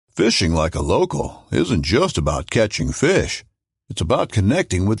Fishing like a local isn't just about catching fish. It's about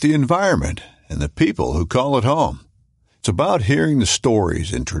connecting with the environment and the people who call it home. It's about hearing the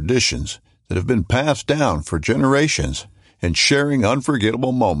stories and traditions that have been passed down for generations and sharing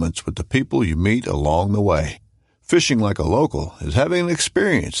unforgettable moments with the people you meet along the way. Fishing like a local is having an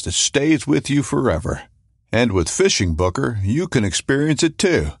experience that stays with you forever. And with Fishing Booker, you can experience it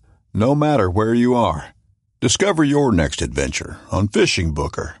too, no matter where you are. Discover your next adventure on Fishing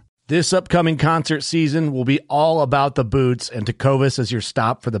Booker. This upcoming concert season will be all about the boots, and Tecovas is your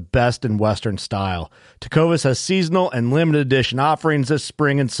stop for the best in Western style. Tecovas has seasonal and limited edition offerings this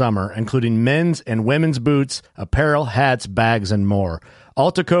spring and summer, including men's and women's boots, apparel, hats, bags, and more.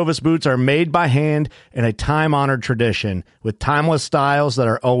 All Tecovas boots are made by hand in a time-honored tradition with timeless styles that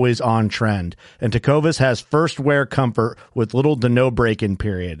are always on trend. And Tecovas has first wear comfort with little to no break-in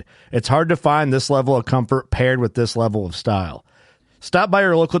period. It's hard to find this level of comfort paired with this level of style. Stop by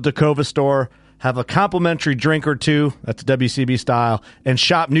your local Tecovas store, have a complimentary drink or two, that's WCB style, and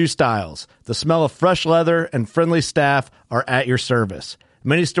shop new styles. The smell of fresh leather and friendly staff are at your service.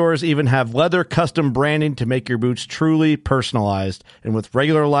 Many stores even have leather custom branding to make your boots truly personalized. And with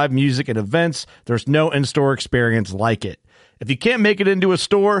regular live music and events, there's no in-store experience like it. If you can't make it into a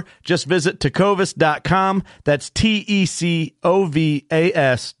store, just visit tecovas.com. That's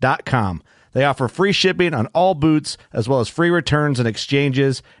TECOVAS.com. They offer free shipping on all boots, as well as free returns and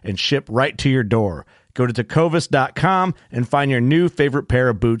exchanges, and ship right to your door. Go to tecovas.com and find your new favorite pair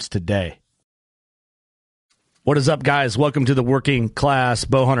of boots today. What is up, guys? Welcome to the Working Class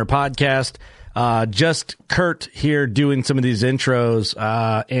Bowhunter Podcast. Just Kurt here doing some of these intros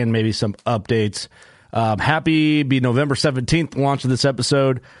and maybe some updates. Happy be November 17th, launch of this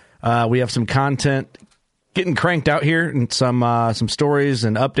episode. We have some content getting cranked out here and some stories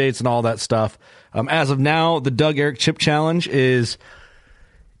and updates and all that stuff. As of now, the Doug Eric Chip Challenge is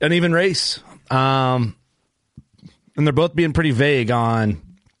an even race. And they're both being pretty vague on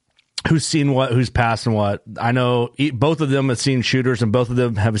who's seen what, who's passing what. I know both of them have seen shooters and both of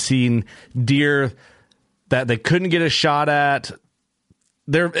them have seen deer that they couldn't get a shot at.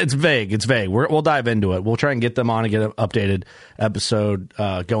 It's vague. It's vague. We'll dive into it. We'll try and get them on and get an updated episode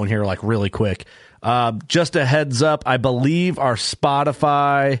going here like really quick. Just a heads up, I believe our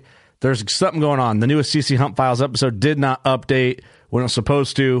Spotify, there's something going on. The newest CC Hunt Files episode did not update when it was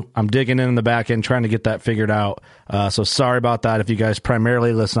supposed to. I'm digging in the back end, trying to get that figured out. So sorry about that if you guys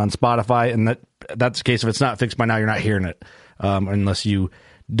primarily listen on Spotify, and that's the case. If it's not fixed by now, you're not hearing it, unless you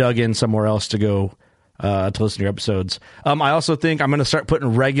dug in somewhere else to go to listen to your episodes. I also think I'm going to start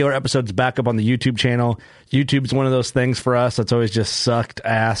putting regular episodes back up on the YouTube channel. YouTube's one of those things for us that's always just sucked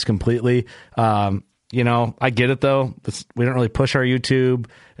ass completely. You know, I get it though. We don't really push our YouTube.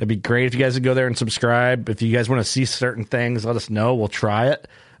 It'd be great if you guys would go there and subscribe. If you guys want to see certain things, let us know. We'll try it.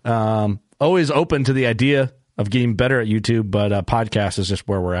 Always open to the idea of getting better at YouTube, but podcast is just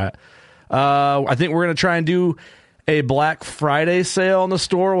where we're at. I think we're going to try and do a Black Friday sale in the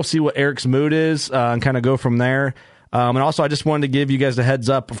store. We'll see what Eric's mood is and kind of go from there. And also, I just wanted to give you guys a heads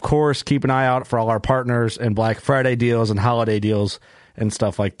up. Of course, keep an eye out for all our partners and Black Friday deals and holiday deals and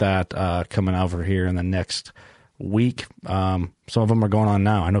stuff like that coming over here in the next week. Some of them are going on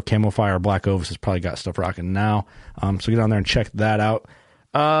now. I know Camo Fire Black Ovis has probably got stuff rocking now. So get on there and check that out.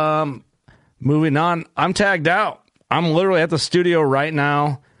 Moving on, I'm tagged out. I'm literally at the studio right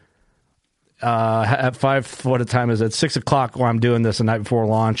now. At 5, what time is it? 6 o'clock while I'm doing this the night before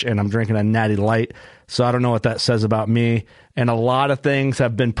launch, and I'm drinking a Natty Light. So I don't know what that says about me. And a lot of things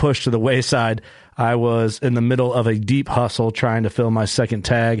have been pushed to the wayside. I was in the middle of a deep hustle trying to fill my second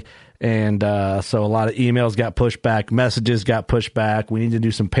tag. And so a lot of emails got pushed back, messages got pushed back. We need to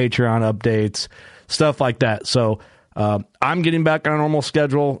do some Patreon updates, stuff like that. So I'm getting back on a normal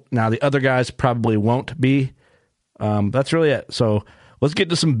schedule. Now the other guys probably won't be. That's really it. So let's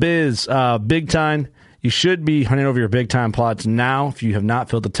get to some biz. Big Time. You should be hunting over your Big Time plots now if you have not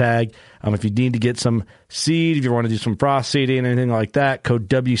filled the tag. If you need to get some seed, if you want to do some frost seeding, anything like that, code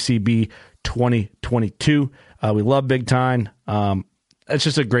WCB2022. We love Big Time. It's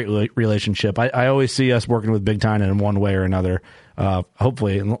just a great relationship. I always see us working with Big Time in one way or another.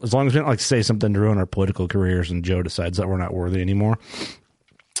 Hopefully, as long as we don't like to say something to ruin our political careers and Joe decides that we're not worthy anymore.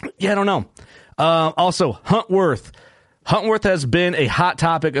 Yeah, I don't know. Also, Huntworth. Huntworth has been a hot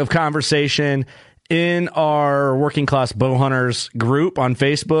topic of conversation in our Working Class Bowhunters group on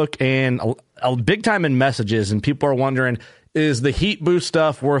Facebook and a big time in messages. And people are wondering, is the heat boost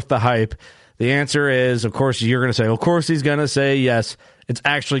stuff worth the hype? The answer is, of course, you're going to say, of course, he's going to say yes. It's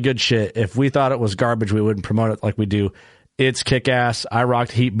actually good shit. If we thought it was garbage, we wouldn't promote it like we do. It's kick-ass. I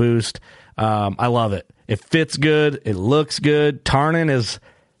rocked heat boost. I love it. It fits good. It looks good. Tarnin is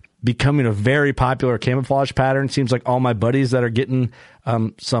becoming a very popular camouflage pattern. Seems like all my buddies that are getting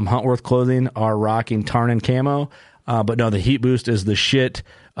some Huntworth clothing are rocking Tarnin camo. But no, the Heat Boost is the shit.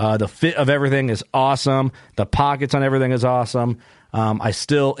 The fit of everything is awesome. The pockets on everything is awesome. I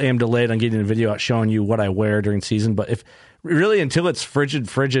still am delayed on getting a video out showing you what I wear during season. But if really until it's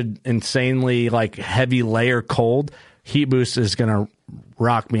frigid, insanely like heavy layer cold, Heat Boost is going to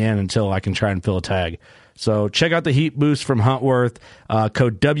rock me in until I can try and fill a tag. So check out the Heat Boost from Huntworth.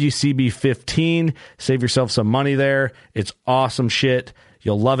 Code WCB15. Save yourself some money there. It's awesome shit.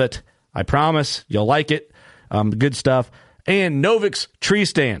 You'll love it. I promise. You'll like it. Good stuff. And Novix tree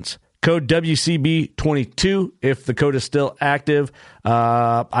stands. Code WCB22 if the code is still active.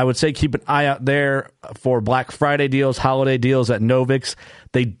 I would say keep an eye out there for Black Friday deals, holiday deals at Novix.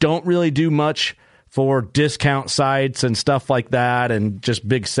 They don't really do much for discount sites and stuff like that and just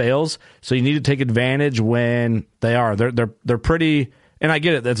big sales. So you need to take advantage when they are. They're pretty, and I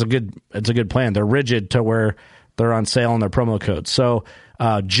get it. It's a good plan. They're rigid to where they're on sale on their promo codes. So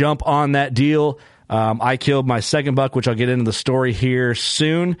jump on that deal. I killed my second buck, which I'll get into the story here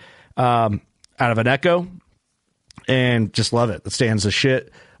soon, out of an Echo, and just love it. The stand's the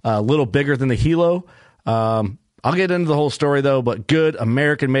shit. A little bigger than the Hilo. I'll get into the whole story, though, but good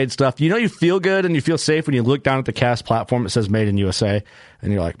American-made stuff. You know you feel good and you feel safe when you look down at the cast platform. It says Made in USA,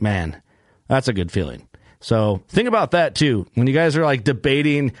 and you're like, man, that's a good feeling. So think about that, too. When you guys are like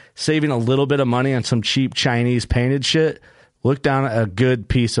debating saving a little bit of money on some cheap Chinese painted shit, look down at a good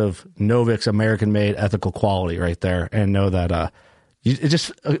piece of Novix American-made ethical quality right there and know that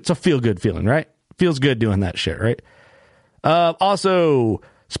it's a feel-good feeling, right? Feels good doing that shit, right? Also,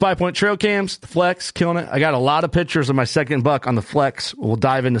 Spy Point trail cams, the Flex, killing it. I got a lot of pictures of my second buck on the Flex. We'll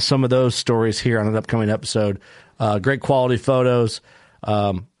dive into some of those stories here on an upcoming episode. Great quality photos.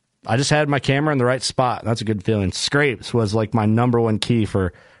 I just had my camera in the right spot. That's a good feeling. Scrapes was like my number one key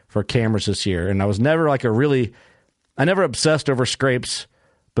for cameras this year. And I was never like I never obsessed over scrapes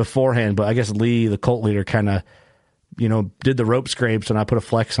beforehand, but I guess Lee, the cult leader, kind of, did the rope scrapes and I put a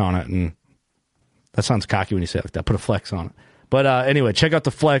Flex on it. And that sounds cocky when you say it like that. Put a Flex on it. But anyway, check out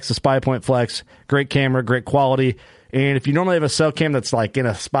the Flex, the Spy Point Flex. Great camera, great quality. And if you normally have a cell cam that's like in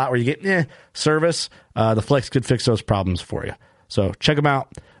a spot where you get service, the Flex could fix those problems for you. So check them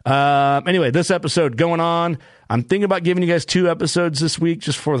out. Anyway, this episode going on. I'm thinking about giving you guys 2 episodes this week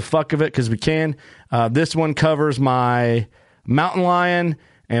just for the fuck of it because we can. This one covers my mountain lion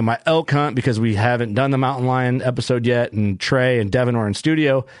and my elk hunt because we haven't done the mountain lion episode yet. And Trey and Devin are in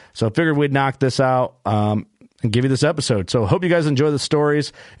studio. So I figured we'd knock this out and give you this episode. So hope you guys enjoy the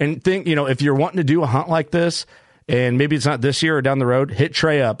stories and think, if you're wanting to do a hunt like this and maybe it's not this year or down the road, hit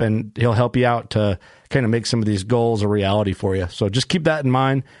Trey up and he'll help you out to kind of make some of these goals a reality for you. So just keep that in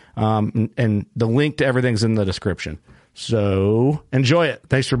mind. And the link to everything's in the description. So enjoy it.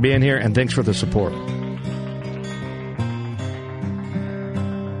 Thanks for being here and thanks for the support.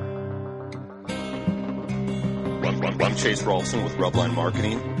 I'm Chase Rolfson with Rubline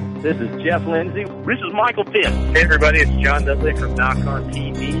Marketing. This is Jeff Lindsay. This is Michael Pitt. Hey everybody, it's John Dudley from Knock on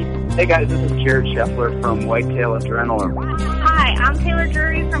TV. Hey guys, this is Jared Scheffler from Whitetail Adrenaline. Hi, I'm Taylor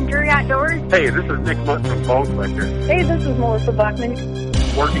Drury from Drury Outdoors. Hey, this is Nick Mutt from Bone Collector. Hey, this is Melissa Bachman.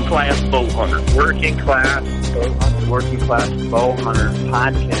 Working Class Bow Hunter. Working Class Bow Hunter. Working Class Bow Hunter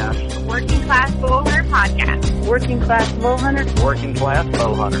Podcast. Working Class Bow Hunter Podcast. Working Class Bow Hunter. Working Class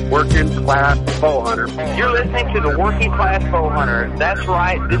Bow Hunter. Working Class Bow Hunter. You're listening to the Working Class Bow Hunter. That's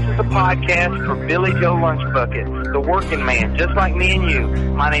right. This is a podcast for Billy Joe Lunchbucket, the working man, just like me and you.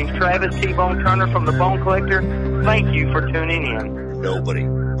 My name's Travis T-Bone Turner from the Bone Collector. Thank you for tuning in. Nobody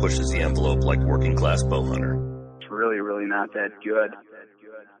pushes the envelope like Working Class Bow Hunter. It's really not that good.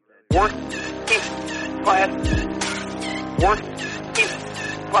 Working Class. Working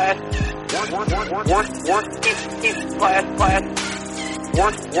Class.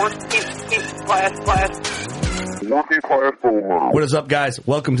 What is up, guys?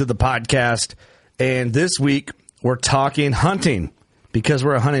 Welcome to the podcast. And this week, we're talking hunting because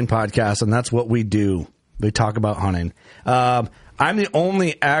we're a hunting podcast, and that's what we do. We talk about hunting. I'm the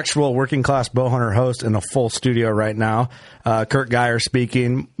only actual Working Class Bow Hunter host in a full studio right now. Kurt Geyer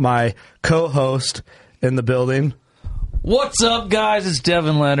speaking, my co-host in the building. What's up, guys? It's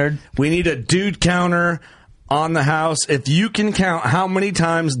Devin Leonard. We need a dude counter on the house. If you can count how many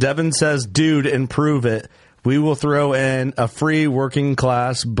times Devin says dude and prove it, we will throw in a free Working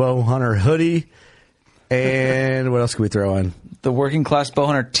Class Bow Hunter hoodie. And what else can we throw in? The Working Class Bow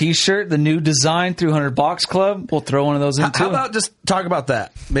Hunter t-shirt, the new design through Hunter Box Club. We'll throw one of those in, too. How about just talk about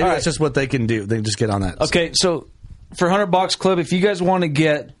that? Maybe that's just what they can do. They can just get on that. Okay, so for Hunter Box Club, if you guys want to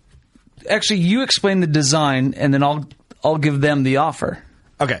get... Actually, you explain the design, and then I'll give them the offer.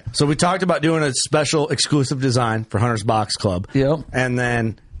 Okay, so we talked about doing a special exclusive design for Hunter's Box Club. Yep. And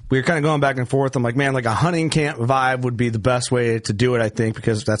then we were kind of going back and forth. I'm like, man, like a hunting camp vibe would be the best way to do it, I think,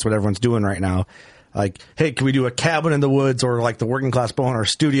 because that's what everyone's doing right now. Like, hey, can we do a cabin in the woods or like the Working Class Bowhunter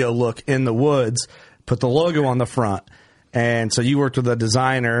studio look in the woods, put the logo on the front. And so you worked with a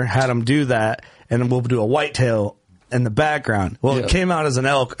designer, had him do that, and then we'll do a whitetail in the background. Well, It came out as an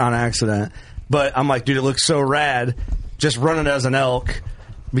elk on accident, but I'm like, dude, it looks so rad. Just run it as an elk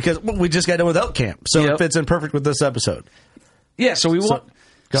because we just got done with elk camp. So it fits in perfect with this episode. Yeah, so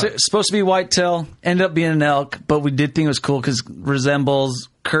it's supposed to be whitetail, ended up being an elk, but we did think it was cool because it resembles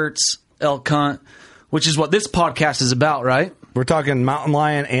Kurt's elk hunt, which is what this podcast is about, right? We're talking mountain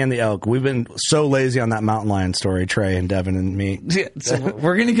lion and the elk. We've been so lazy on that mountain lion story, Trey and Devin and me. Yeah, so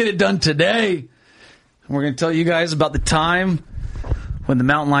we're going to get it done today. We're going to tell you guys about the time when the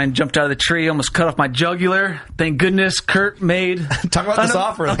mountain lion jumped out of the tree, almost cut off my jugular. Thank goodness Kurt made... Talk about this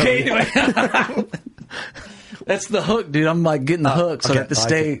offer. Okay, anyway. That's the hook, dude. I'm like getting the hook, so I have to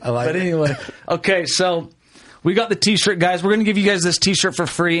stay. But anyway, okay, so we got the T-shirt, guys. We're going to give you guys this T-shirt for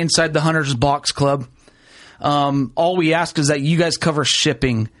free inside the Hunter's Box Club. All we ask is that you guys cover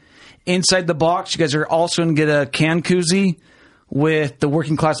shipping. Inside the box, you guys are also going to get a can koozie with the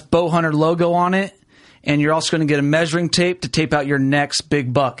Working Class Bowhunter logo on it. And you're also going to get a measuring tape to tape out your next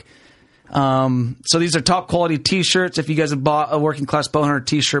big buck. So these are top quality T-shirts. If you guys have bought a Working Class Bowhunter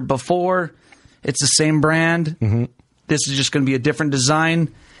T-shirt before, it's the same brand. Mm-hmm. This is just going to be a different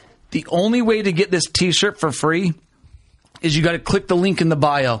design. The only way to get this T-shirt for free is you got to click the link in the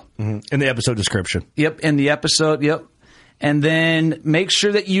bio. Mm-hmm. In the episode description. Yep, in the episode, yep. And then make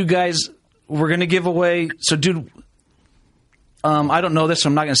sure that you guys, we're going to give away, so dude, I don't know this, so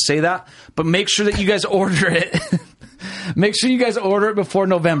I'm not going to say that, but make sure that you guys order it. Make sure you guys order it before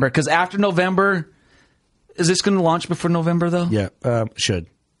November, because after November, is this going to launch before November, though? Yeah, should.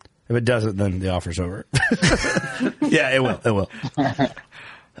 If it doesn't, then the offer's over. Yeah, it will. It will.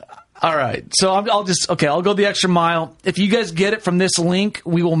 All right. So I'll go the extra mile. If you guys get it from this link,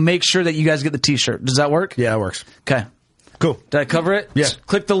 we will make sure that you guys get the T-shirt. Does that work? Yeah, it works. Okay. Cool. Did I cover it? Yeah. Just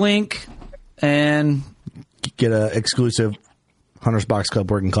click the link and get an exclusive Hunter's Box Club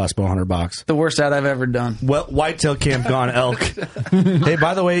Working Class Bowhunter box. The worst ad I've ever done. Well, whitetail camp gone elk. Hey,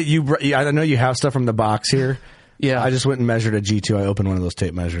 by the way, I know you have stuff from the box here. Yeah. I just went and measured a G2. I opened one of those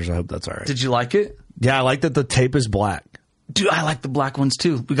tape measures. I hope that's all right. Did you like it? Yeah, I like that the tape is black. Dude, I like the black ones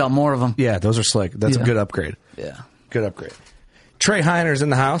too. We got more of them. Yeah, those are slick. That's a good upgrade. Yeah. Good upgrade. Trey Heiner's in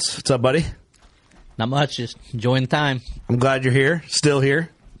the house. What's up, buddy? Not much. Just enjoying the time. I'm glad you're here. Still here.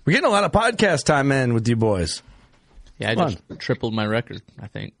 We're getting a lot of podcast time in with you boys. Yeah, I just tripled my record, I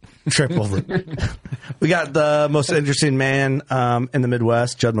think. Tripled. We got the most interesting man in the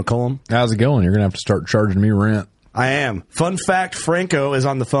Midwest, Judd McCollum. How's it going? You're going to have to start charging me rent. I am. Fun fact, Franco is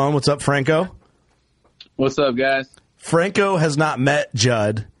on the phone. What's up, Franco? What's up, guys? Franco has not met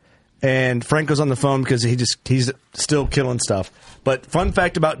Judd, and Franco's on the phone because he's still killing stuff. But fun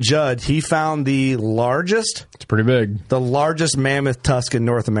fact about Judd, he found the largest... It's pretty big. The largest mammoth tusk in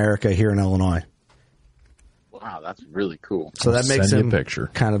North America here in Illinois. Wow, that's really cool. So that makes him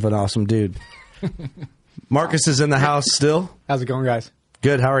kind of an awesome dude. Marcus is in the house still. How's it going, guys?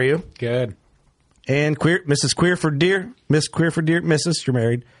 Good. How are you? Good. And Mrs. Queerford Deer, Miss Queerford Deer, Mrs. You're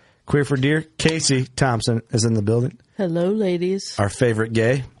married. Queerford Deer, Casey Thompson is in the building. Hello, ladies. Our favorite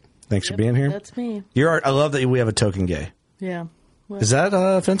gay. Thanks for being here. That's me. I love that we have a token gay. Yeah. Well, is that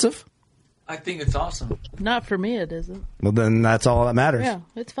offensive? I think it's awesome. Not for me, it isn't. Well, then that's all that matters. Yeah,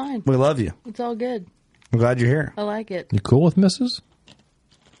 it's fine. We love you. It's all good. I'm glad you're here. I like it. You cool with Mrs.?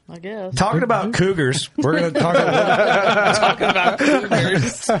 I guess. Talking about cougars, we're going to talk about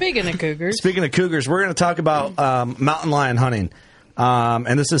cougars. Speaking of cougars, we're going to talk about mountain lion hunting.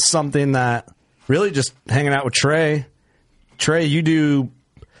 And this is something that really just hanging out with Trey. Trey, you do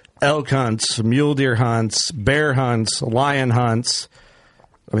elk hunts, mule deer hunts, bear hunts, lion hunts.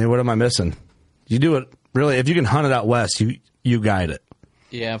 I mean, what am I missing? You do it really. If you can hunt it out west, you guide it.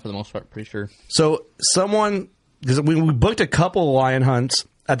 Yeah, for the most part, pretty sure. So because we booked a couple of lion hunts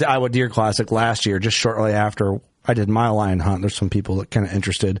at the Iowa Deer Classic last year, just shortly after I did my lion hunt. There's some people that kind of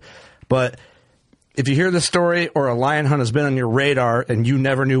interested. But if you hear the story or a lion hunt has been on your radar and you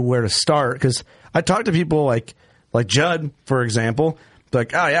never knew where to start, because I talked to people like Judd, for example,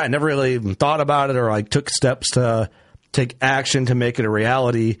 like, oh yeah, I never really even thought about it or like took steps to take action to make it a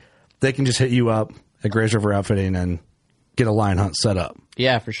reality. They can just hit you up at Grays River Outfitting and get a lion hunt set up.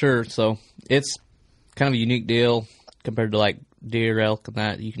 Yeah, for sure. So it's kind of a unique deal compared to like deer, elk, and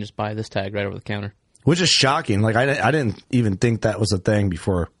that. You can just buy this tag right over the counter. Which is shocking. Like I didn't even think that was a thing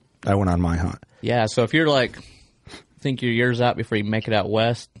before I went on my hunt. Yeah, so if you're like think your year's out before you make it out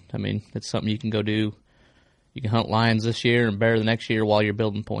west, I mean, it's something you can go do. You can hunt lions this year and bear the next year while you're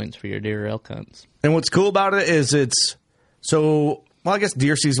building points for your deer or elk hunts. And what's cool about it is I guess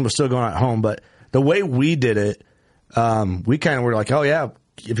deer season was still going on at home, but the way we did it, we kind of were like, oh, yeah,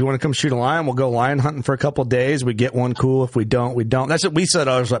 if you want to come shoot a lion, we'll go lion hunting for a couple of days. We get one cool. If we don't, we don't. That's what we said.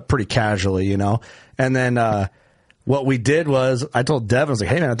 I was like pretty casually, you know. And then what we did was I told Devin, I was like,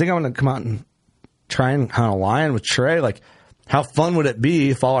 hey, man, I think I'm going to come out and try and hunt a lion with Trey. Like, how fun would it be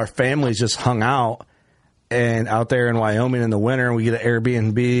if all our families just hung out and out there in Wyoming in the winter, and we get an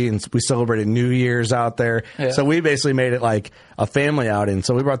Airbnb, and we celebrated New Year's out there. Yeah. So we basically made it like a family outing.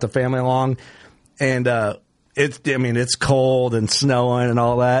 So we brought the family along, and it's cold and snowing and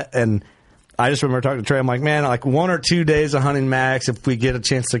all that. And I just remember talking to Trey. I'm like, man, like 1 or 2 days of hunting max. If we get a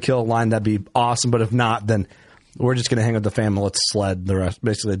chance to kill a lion, that'd be awesome. But if not, then we're just going to hang with the family. Let's sled the rest.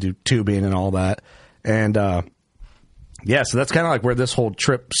 Basically, do tubing and all that. And so that's kind of like where this whole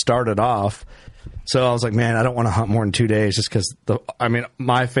trip started off. So I was like, man, I don't want to hunt more than 2 days just because,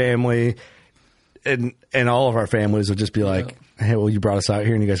 my family and all of our families would just be like, hey, well, you brought us out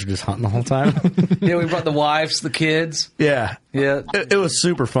here and you guys are just hunting the whole time. Yeah, we brought the wives, the kids. Yeah. Yeah. It was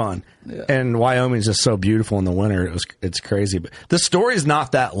super fun. Yeah. And Wyoming's just so beautiful in the winter. It's crazy. But the story's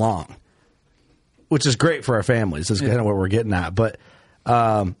not that long, which is great for our families. That's kind of what we're getting at. But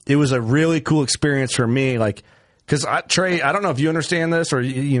it was a really cool experience for me. Like, because Trey, I don't know if you understand this or,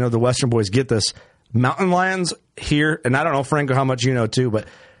 the Western boys get this. Mountain lions here, and I don't know, Franco, how much you know too, but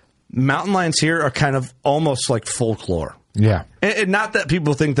mountain lions here are kind of almost like folklore. Yeah. And not that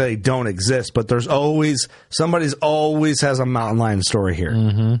people think they don't exist, but somebody's always has a mountain lion story here.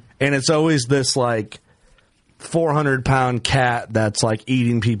 Mm-hmm. And it's always this like 400-pound cat that's like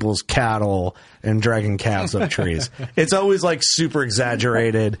eating people's cattle and dragging calves up trees. It's always like super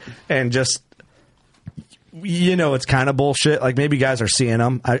exaggerated and just, it's kind of bullshit. Like maybe guys are seeing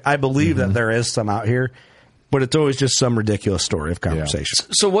them. I believe that there is some out here, but it's always just some ridiculous story of conversation. Yeah.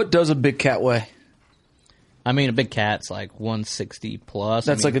 So what does a big cat weigh? I mean, a big cat's like 160 plus.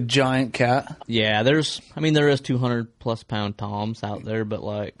 That's like a giant cat? Yeah, there is 200 plus pound toms out there, but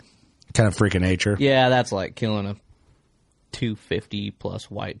like... kind of freaking nature. Yeah, that's like killing a 250 plus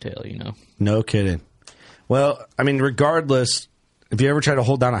whitetail, No kidding. Well, I mean, regardless, if you ever try to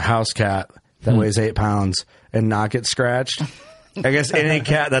hold down a house cat that weighs 8 pounds and not get scratched, I guess any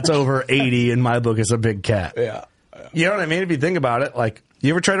cat that's over 80 in my book is a big cat. Yeah. You know what I mean? If you think about it, like,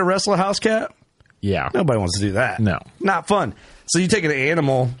 you ever try to wrestle a house cat? Yeah. Nobody wants to do that. No. Not fun. So you take an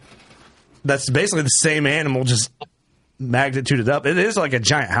animal that's basically the same animal, just magnituded up. It is like a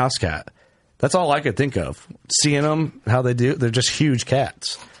giant house cat. That's all I could think of. Seeing them, how they do, they're just huge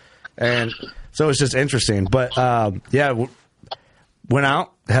cats. And so it's just interesting. But, went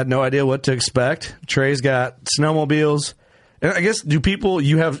out, had no idea what to expect. Trey's got snowmobiles. And I guess, you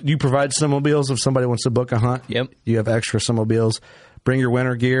provide snowmobiles if somebody wants to book a hunt? Yep. You have extra snowmobiles. Bring your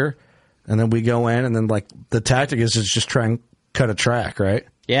winter gear. And then we go in, and then like the tactic is just try and cut a track, right?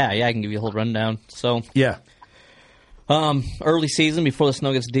 Yeah, I can give you a whole rundown. So yeah, early season before the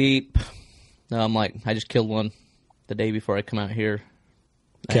snow gets deep, I just killed one the day before I come out here.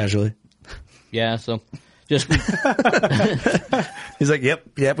 Casually. So just he's like,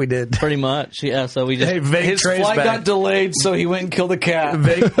 yep, we did pretty much. Yeah, so we just his flight got delayed, so he went and killed a cat.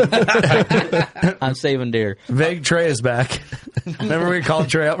 I'm saving deer. Vague Trey is back. Remember we called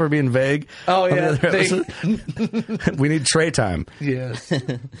Trey out for being vague? Oh yeah, we need Trey time. Yes. So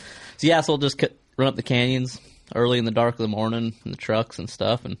we'll just run up the canyons early in the dark of the morning in the trucks and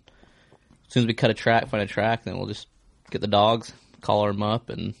stuff, and as soon as we find a track, then we'll just get the dogs, collar them up,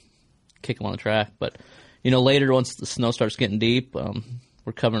 and kick them on the track. But later, once the snow starts getting deep,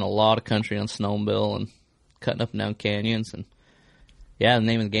 we're covering a lot of country on snowmobile and cutting up and down canyons. And, the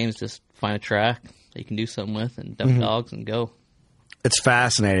name of the game is just find a track that you can do something with and dump dogs and go. It's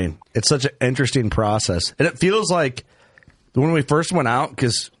fascinating. It's such an interesting process. And it feels like when we first went out,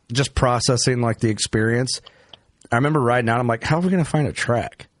 because just processing like the experience, I remember riding out, I'm like, how are we going to find a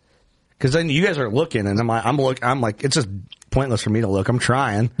track? Because then you guys are looking, and I'm like, it's just pointless for me to look. I'm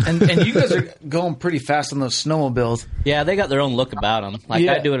trying. And you guys are going pretty fast on those snowmobiles. Yeah, they got their own look about them. Like,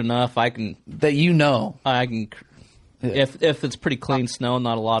 I do it enough, I can... That I can... If it's pretty clean snow,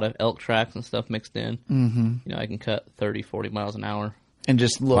 not a lot of elk tracks and stuff mixed in, I can cut 30, 40 miles an hour. And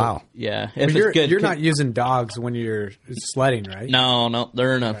just look. Wow. Yeah. If it's good, you're not using dogs when you're sledding, right? No.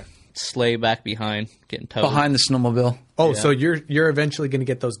 They're in a sleigh back behind, getting towed. Behind the snowmobile. Oh, so you're eventually going to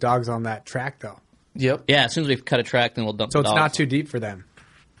get those dogs on that track, though? Yep. Yeah, as soon as we cut a track, then we'll dump the dogs. So it's not too deep for them?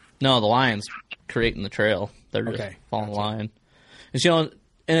 No, the lion's creating the trail. They're just following the lion. And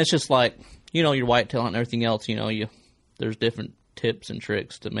it's just like, your whitetail and everything else, you there's different tips and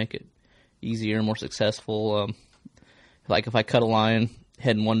tricks to make it easier, more successful. Like if I cut a line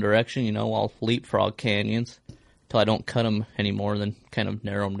head in one direction, you know, I'll leapfrog canyons until I don't cut them anymore, then kind of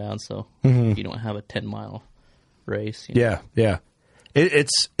narrow them down so you don't have a 10-mile race. You know? Yeah.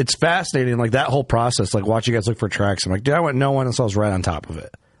 It's fascinating, like that whole process, like watching you guys look for tracks. I'm like, dude, I went no one until I was right on top of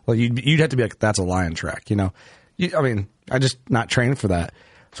it. Like you'd have to be like, that's a lion track, you know? I just not trained for that.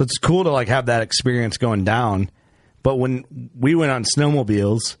 So it's cool to like have that experience going down. But when we went on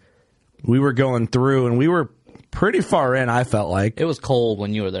snowmobiles, we were going through and we were pretty far in, I felt like. It was cold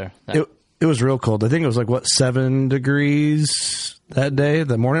when you were there. It was real cold. I think it was like, 7 degrees that day,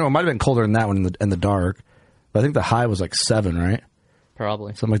 the morning? Well, it might have been colder than that one in the dark. But I think the high was like 7, right?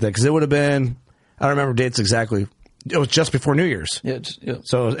 Probably. Something like that. Because it would have been, I don't remember dates exactly. It was just before New Year's. Yeah.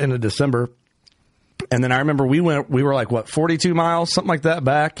 So it was into December. And then I remember we were like, 42 miles, something like that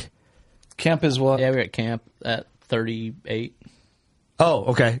back. Camp is what? Yeah, we were at camp at 38. Oh,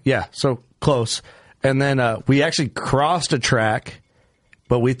 okay. Yeah. So close. And then we actually crossed a track,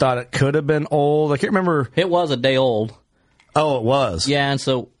 but we thought it could have been old. I can't remember. It was a day old. Oh, it was. Yeah, and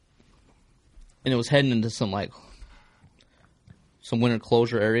it was heading into some winter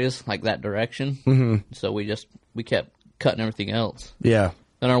closure areas, like that direction. Mm-hmm. So we kept cutting everything else. Yeah.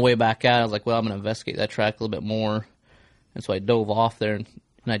 On our way back out, I was like, well, I'm going to investigate that track a little bit more. And so I dove off there, and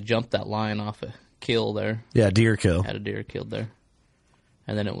I jumped that line off a kill there. Yeah, deer kill. Had a deer killed there.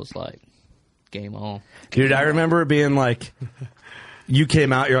 And then it was like, game on. Dude, I remember it being like, you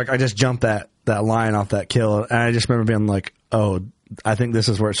came out, you're like, I just jumped that line off that kill. And I just remember being like, oh, I think this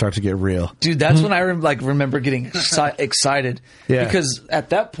is where it starts to get real. Dude, that's when I remember getting excited. Yeah. Because at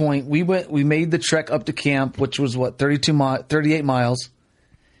that point, we made the trek up to camp, which was 38 miles.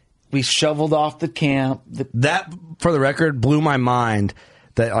 We shoveled off the camp. That, for the record, blew my mind.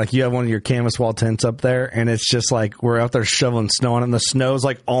 That like you have one of your canvas wall tents up there, and it's just like we're out there shoveling snow on it, and the snow's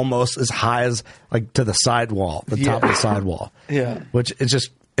like almost as high as like to the sidewall, the top of the sidewall. Yeah, which it's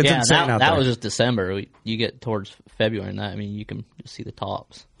insane out there. That was just December. You get towards February, and that you can just see the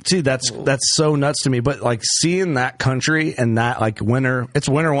tops. See, that's so nuts to me. But like seeing that country and that like winter, it's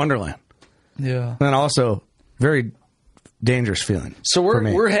winter wonderland. Yeah, and also very dangerous feeling. So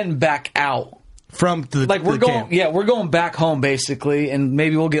we're heading back out. From the we're going camp. Yeah, we're going back home basically, and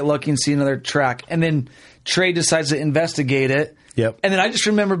maybe we'll get lucky and see another track. And then Trey decides to investigate it. Yep. And then I just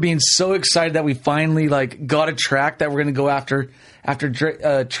remember being so excited that we finally got a track that we're going to go after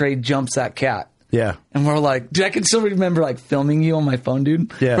Trey jumps that cat. Yeah. And we're like, dude, I can still remember filming you on my phone,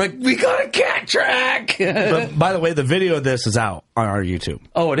 dude. Yeah. We're like, we got a cat track. But by the way, the video of this is out on our YouTube.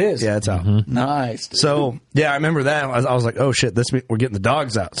 Oh, it is? Yeah, it's out. Mm-hmm. Nice. Dude. So, yeah, I remember that. I was like, oh, shit, we're getting the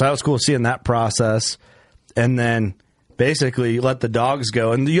dogs out. So that was cool seeing that process. And then basically you let the dogs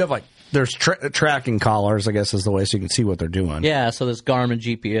go. And you have there's tracking collars, I guess is the way, so you can see what they're doing. Yeah, so this Garmin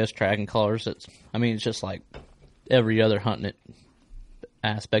GPS tracking collars, it's just like every other hunting it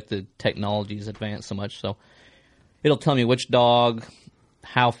aspect. The technology is advanced so much, so it'll tell me which dog,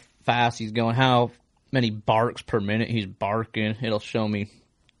 how fast he's going, how many barks per minute he's barking. It'll show me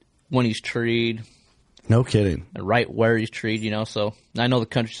when he's treed. No kidding. And right where he's treed, so I know the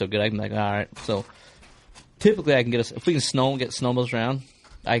country so good, I can be like, all right, so typically I can get us, if we can get snowmobiles around,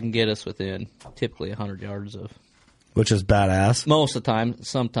 I can get us within typically 100 yards of. Which is badass. Most of the time.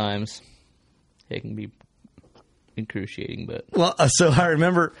 Sometimes it can be excruciating, but. Well, so I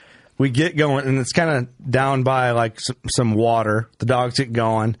remember we get going, and it's kind of down by some water. The dogs get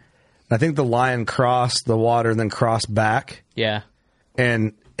going. I think the lion crossed the water and then crossed back. Yeah.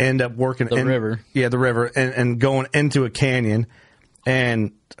 And end up working the river. Yeah, the river, and going into a canyon.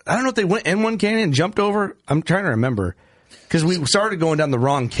 And I don't know if they went in one canyon and jumped over. I'm trying to remember. Because we started going down the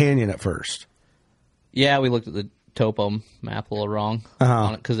wrong canyon at first. Yeah, we looked at the topo map a little wrong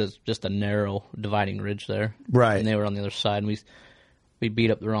on it because it's just a narrow dividing ridge there. Right. And they were on the other side, and we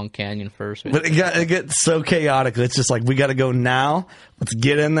beat up the wrong canyon first. But it gets so chaotic. It's just we got to go now. Let's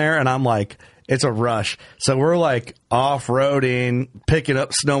get in there. And I'm like, it's a rush. So we're off-roading, picking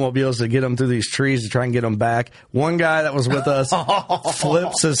up snowmobiles to get them through these trees to try and get them back. One guy that was with us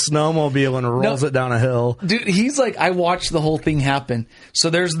flips his snowmobile and rolls it down a hill. Dude, he's like, I watched the whole thing happen. So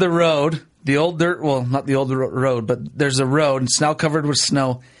there's the road, the old dirt, well, not the old road, but there's a road, and it's now covered with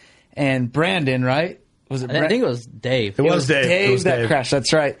snow. And Brandon, right? Was it? I think it was Dave. It was Dave. Dave that crashed.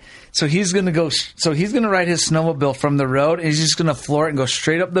 That's right. So he's gonna go. So he's gonna ride his snowmobile from the road, and he's just gonna floor it and go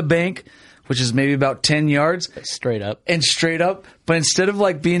straight up the bank, which is maybe about 10 yards. Straight up. But instead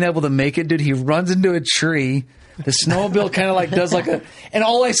of being able to make it, dude, he runs into a tree. The snowmobile kind of does and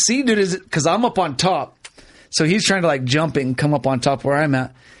all I see, dude, is because I'm up on top. So he's trying to jump it and come up on top where I'm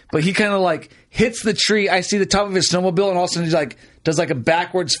at. but he kind of like hits the tree. I see the top of his snowmobile, and all of a sudden he's like does like a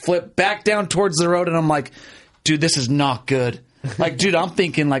backwards flip back down towards the road, and I'm like, dude, this is not good. Like, dude, I'm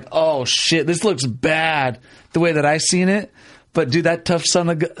thinking like, oh shit, this looks bad the way that I seen it. But dude, that tough son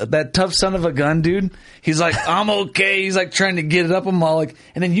of a gun, dude. He's like, I'm okay. He's like trying to get it up. I'm all like,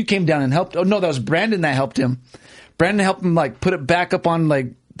 and then you came down and helped. Oh no, that was Brandon that helped him. Brandon helped him like put it back up on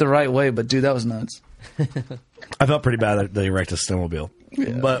like the right way. But dude, that was nuts. I felt pretty bad that he wrecked his snowmobile.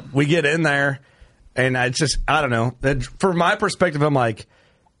 Yeah. But we get in there, and I don't know. For my perspective, I'm like,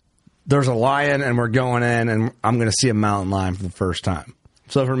 there's a lion, and we're going in, and I'm going to see a mountain lion for the first time.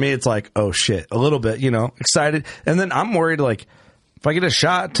 So for me, it's like, oh shit, a little bit, excited. And then I'm worried, like, if I get a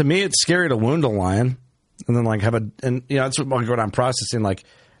shot, to me, it's scary to wound a lion. And then, like, that's what I'm processing. Like,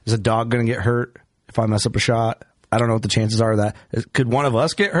 is a dog going to get hurt if I mess up a shot? I don't know what the chances are of that. Could one of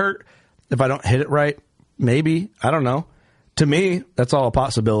us get hurt if I don't hit it right? Maybe. I don't know. To me, that's all a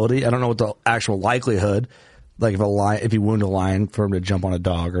possibility. I don't know what the actual likelihood, like if you wound a lion for him to jump on a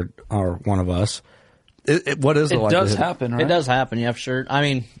dog or one of us. What is the likelihood? It does happen, right? It does happen, yeah, for sure. I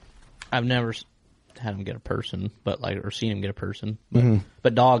mean, I've never had him get a person, or seen him get a person.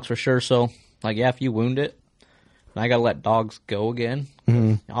 But dogs, for sure. So, like, yeah, if you wound it, I got to let dogs go again.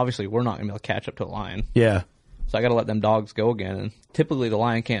 Obviously, we're not going to be able to catch up to a lion. Yeah. So I got to let them dogs go again. And typically, the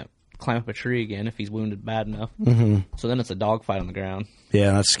lion can't climb up a tree again if he's wounded bad enough. So then it's a dog fight on the ground.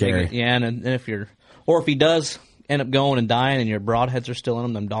 Yeah, that's scary. Yeah, and if if he does end up going and dying and your broadheads are still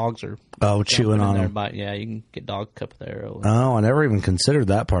in them dogs are chewing on them. Yeah, you can get dog cut with the arrow. Oh, I never even considered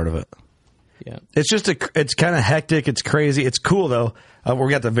that part of it. Yeah, it's just it's kind of hectic. It's crazy. It's cool though. We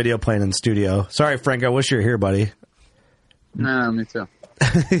got the video playing in the studio. Sorry, Frank. I wish you were here, buddy. No, me too.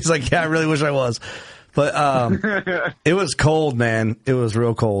 He's like, yeah, I really wish I was. But it was cold, man. It was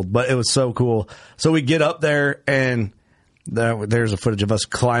real cold, but it was so cool. So we get up there and there's a footage of us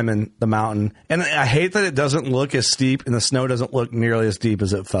climbing the mountain. And I hate that it doesn't look as steep and the snow doesn't look nearly as deep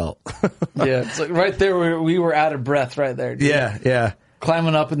as it felt. Yeah, it's like right there we were out of breath right there. Dude. Yeah.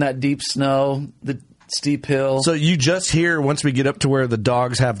 Climbing up in that deep snow, the steep hill. So you just hear, once we get up to where the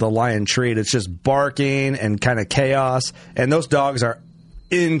dogs have the lion treat, it's just barking and kind of chaos. And those dogs are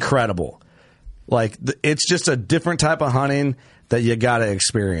incredible. Like, it's just a different type of hunting that you got to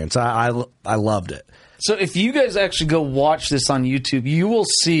experience. I loved it. So if you guys actually go watch this on YouTube, you will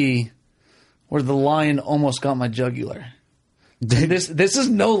see where the lion almost got my jugular. This is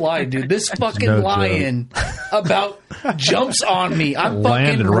no lie, dude. This fucking lion about jumps on me. I'm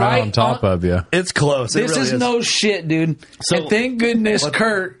landed fucking right on top of you. It's close. This really is no shit, dude. So and thank goodness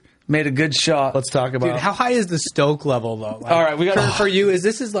Kurt made a good shot. Let's talk about. Dude, how high is the stoke level though? Like, all right, we got for you. Is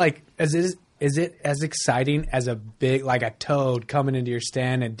it as exciting as a big, like a toad coming into your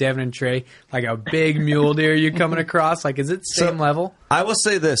stand and Devin and Trey, like a big mule deer you coming across? Like, is it same level? I will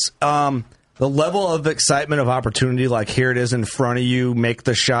say this. The level of excitement of opportunity, like here it is in front of you, make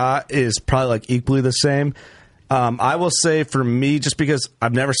the shot, is probably like equally the same. I will say for me, just because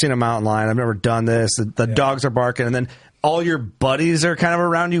I've never seen a mountain lion, I've never done this, the dogs are barking, and then all your buddies are kind of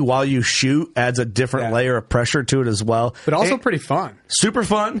around you while you shoot, adds a different layer of pressure to it as well. But also pretty fun. Super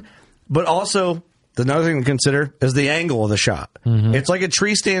fun. But also, another thing to consider is the angle of the shot. It's like a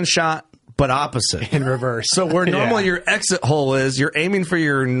tree stand shot, but opposite. In reverse. So where normally your exit hole is, you're aiming for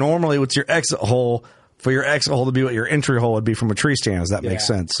normally what's your exit hole, for your exit hole to be what your entry hole would be from a tree stand, does that make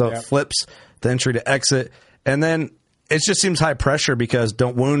sense? So it flips the entry to exit. And then it just seems high pressure because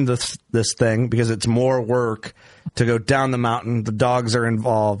don't wound this thing because it's more work to go down the mountain. The dogs are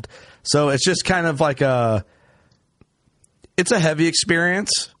involved. So it's just kind of like it's a heavy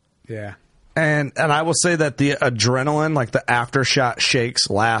experience. Yeah. And I will say that the adrenaline, like the aftershock shakes,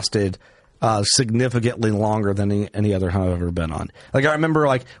 lasted significantly longer than any other hunt I've ever been on. Like, I remember,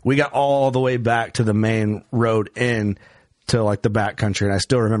 like, we got all the way back to the main road in to, like, the backcountry, and I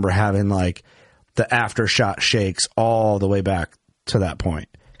still remember having, like, the aftershock shakes all the way back to that point.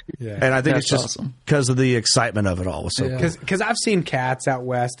 Yeah. And I think it's just because of the excitement of it all. Because I've seen cats out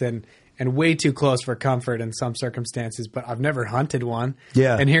west and way too close for comfort in some circumstances, but I've never hunted one.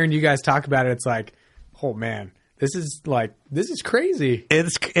 Yeah. And hearing you guys talk about it, it's like, oh man, this is crazy.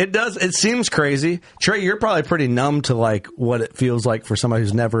 It seems crazy. Trey, you're probably pretty numb to like what it feels like for somebody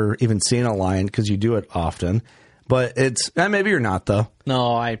who's never even seen a lion because you do it often. But maybe you're not though.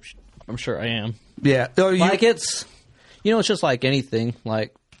 No, I'm sure I am. Yeah. It's it's just like anything.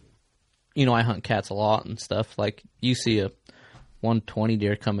 Like, I hunt cats a lot and stuff. Like, you see a 120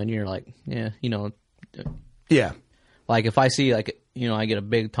 deer come in, you're like, yeah. Like, if I see, like, I get a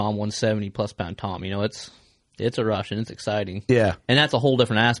big tom, 170 plus pound tom, it's a rush and it's exciting. Yeah. And that's a whole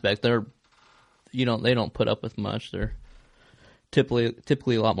different aspect. They don't put up with much. They're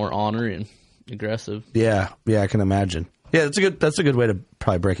typically a lot more ornery and aggressive. Yeah, I can imagine. Yeah, that's a good way to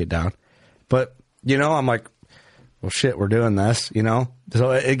probably break it down. But I'm like, well, shit, we're doing this,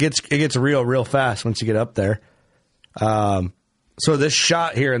 So it gets real fast once you get up there. So this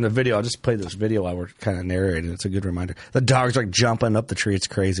shot here in the video, I'll just play this video while we're kind of narrating. It's a good reminder. The dog's like jumping up the tree. It's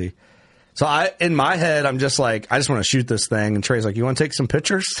crazy. So in my head, I'm just like, I just want to shoot this thing. And Trey's like, you want to take some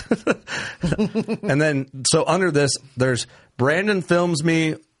pictures? And then, so under this, there's Brandon films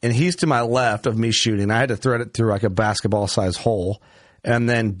me, and he's to my left of me shooting. I had to thread it through like a basketball size hole. And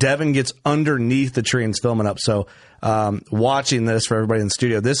then Devin gets underneath the tree and is filming up. So watching this for everybody in the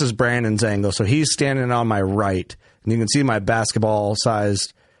studio, this is Brandon's angle. So he's standing on my right. And you can see my basketball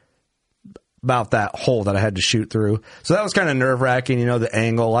sized, about that hole that I had to shoot through. So that was kind of nerve wracking, the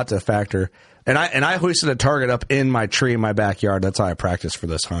angle, lots of factor. And I hoisted a target up in my tree in my backyard. That's how I practiced for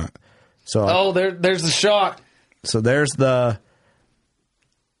this hunt. So there's the shot. So there's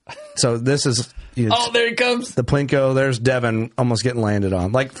so this is there he comes. The Plinko. There's Devin almost getting landed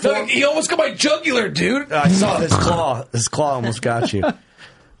on. He almost got my jugular, dude. I saw his claw. His claw almost got you.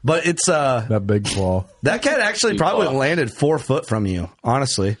 But it's that big claw. That cat actually probably landed 4 foot from you,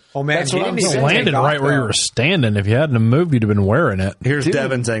 honestly. Oh man, that's what I'm saying. Landed right where you were standing. If you hadn't moved, you'd have been wearing it. Here's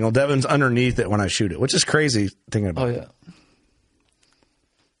Devin's angle. Devin's underneath it when I shoot it, which is crazy thinking about. Oh yeah.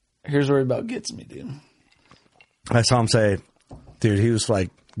 Here's where he about gets me, dude. I saw him say, "Dude, he was like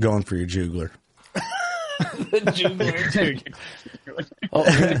going for your jugular." The jugular.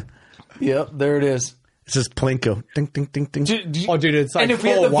 Yep, there it is. It's just Plinko. Ding, ding, ding, ding. Dude, it's like and if we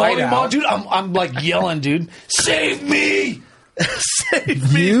had the volume on, dude, I'm like yelling, dude. Save me!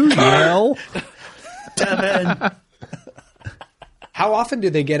 Save me! You yell, Devin. How often do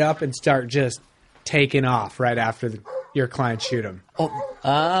they get up and start just taking off right after your clients shoot them? More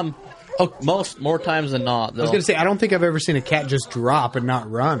times than not. I was going to say, I don't think I've ever seen a cat just drop and not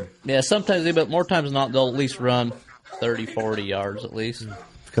run. Yeah, sometimes but more times than not, they'll at least run 30, 40 yards at least.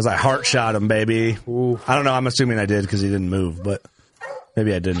 Because I heart shot him, baby. Ooh. I don't know. I'm assuming I did because he didn't move, but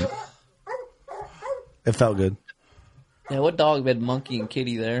maybe I didn't. It felt good. Yeah, what dog? We had Monkey and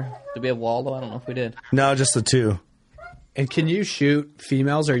Kitty there. Did we have Waldo? I don't know if we did. No, just the two. And can you shoot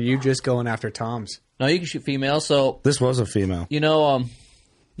females, or are you just going after toms? No, you can shoot females. So this was a female.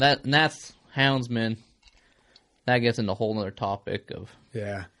 That's houndsman. That gets into a whole other topic of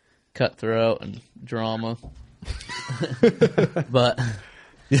cutthroat and drama. But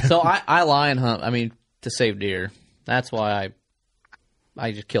so I lion hunt. I mean, to save deer. That's why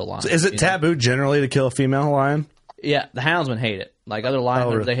I just kill lions. Is it taboo generally to kill a female lion? Yeah, the houndsmen hate it. Like other lion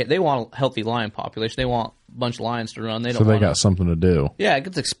hunters, they want a healthy lion population. They want a bunch of lions to run. They got something to do. Yeah, it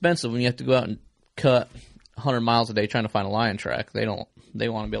gets expensive when you have to go out and cut 100 miles a day trying to find a lion track. They want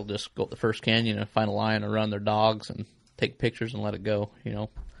to be able to just go up the first canyon and find a lion and run their dogs and take pictures and let it go.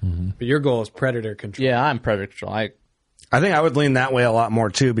 Mm-hmm. But your goal is predator control. Yeah, I'm predator control. I think I would lean that way a lot more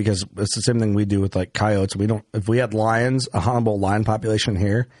too, because it's the same thing we do with like coyotes. If we had lions, a huntable lion population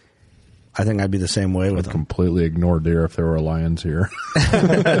here, I think I'd be the same way with them. Completely ignore deer if there were lions here. Right.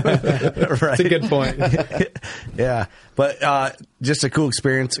 That's a good point. Yeah, but just a cool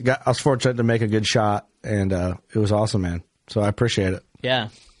experience. I was fortunate to make a good shot, and it was awesome, man. So I appreciate it. Yeah,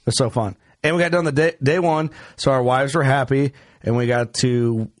 it was so fun. And we got done the day one, so our wives were happy, and we got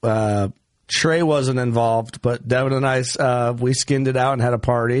to. Trey wasn't involved, but Devin and I, we skinned it out and had a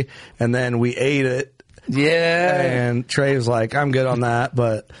party, and then we ate it. Yeah. And Trey was like, "I'm good on that,"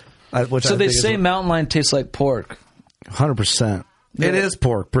 but so they say mountain lion tastes like pork. 100%. Yeah. It is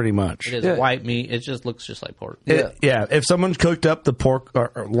pork, pretty much. It is white meat. It just looks just like pork. Yeah. If someone cooked up the pork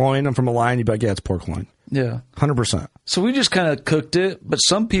or loin from a lion, you'd be like, "Yeah, it's pork loin." Yeah. 100%. So we just kind of cooked it, but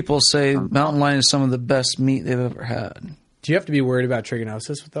some people say mountain lion is some of the best meat they've ever had. Do you have to be worried about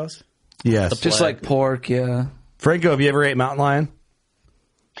trichinosis with those? Yes. Just like pork, yeah. Franco, have you ever ate mountain lion?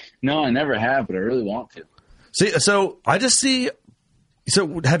 No, I never have, but I really want to. See, so I just see.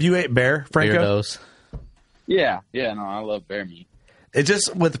 So have you ate bear, Franco? Weirdos. Yeah, no, I love bear meat. It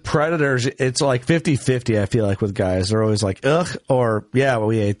just, with predators, it's like 50-50, I feel like, with guys. They're always like, ugh, or, yeah, well,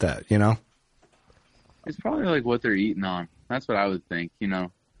 we ate that, It's probably like what they're eating on. That's what I would think,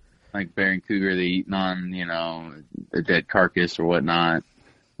 Like bear and cougar, they're eating on, a dead carcass or whatnot.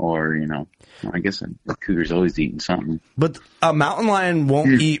 Or, I guess a cougar's always eating something. But a mountain lion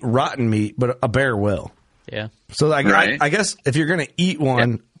won't eat rotten meat, but a bear will. Yeah. So I guess if you're going to eat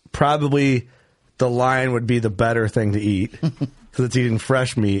one, probably the lion would be the better thing to eat because it's eating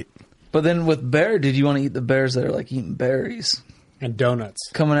fresh meat. But then with bear, did you want to eat the bears that are like eating berries? And donuts.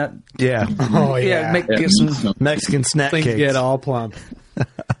 Coming out. Yeah. Oh, yeah. Get some Mexican snack Things cakes. get all plump.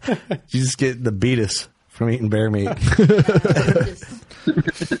 You just get the beatus from eating bear meat.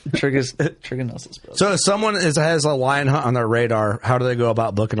 Trigger knows this. So if someone has a lion hunt on their radar, how do they go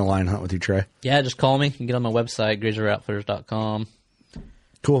about booking a lion hunt with you, Trey? Yeah, just call me. You can get on my website, grizzeroutfitters.com.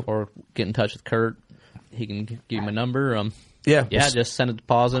 Cool. Or get in touch with Kurt. He can give you my number. Yeah, just send a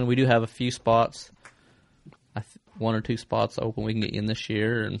deposit in. We do have a few spots. 1 or 2 spots open. We can get you in this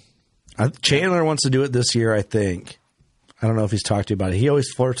year. And Chandler wants to do it this year, I think. I don't know if he's talked to you about it. He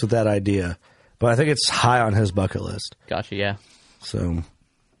always flirts with that idea, but I think it's high on his bucket list. Gotcha, yeah. So,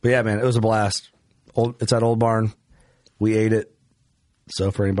 but yeah, man, it was a blast. It's at Old Barn. We ate it. So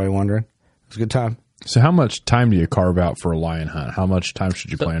for anybody wondering, it was a good time. So how much time do you carve out for a lion hunt? How much time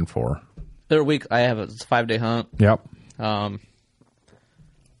should you plan for? Every week it's a 5-day hunt. Yep.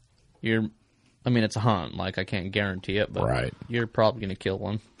 It's a hunt. Like, I can't guarantee it, but right. You're probably going to kill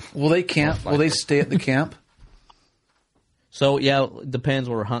one. Will they camp? Will they stay at the camp? So, yeah, it depends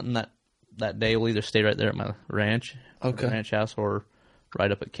where we're hunting that day. We'll either stay right there at my ranch, okay, ranch house, or right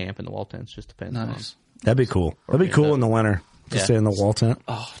up at camp in the wall tents. Just depends. Nice. That'd be cool. That'd be cool in the winter to stay in the wall tent.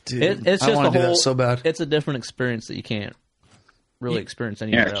 Oh, dude. It's just I want to do that so bad. It's a different experience that you can't really experience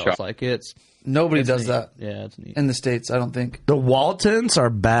anywhere else. Sure. Like, nobody it's does neat. that. Yeah, it's neat. In the States, I don't think. The wall tents are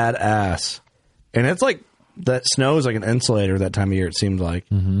badass. And it's like, that snow is like an insulator that time of year, it seemed like.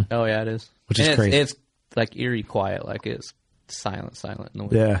 Mm-hmm. Oh, yeah, it is. Which is crazy. It's like eerie quiet. Like, it's silent in the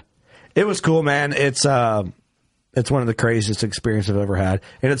winter. Yeah. It was cool, man. It's one of the craziest experiences I've ever had.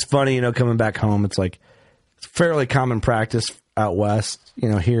 And it's funny, coming back home, it's like it's fairly common practice out west.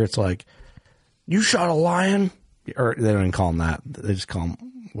 Here it's like, you shot a lion? Or they don't even call them that. They just call them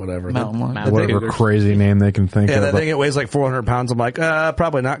whatever. Whatever crazy name they can think of. Yeah, that thing, it weighs like 400 pounds. I'm like,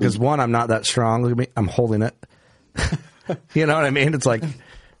 probably not, because one, I'm not that strong. Look at me. I'm holding it. You know what I mean? It's like,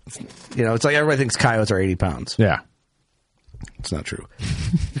 it's like everybody thinks coyotes are 80 pounds. Yeah. It's not true.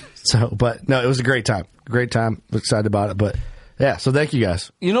 But no, it was a great time. Great time. I'm excited about it. But yeah, so thank you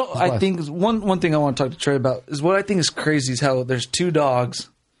guys. I think one thing I want to talk to Trey about is what I think is crazy is how there's 2 dogs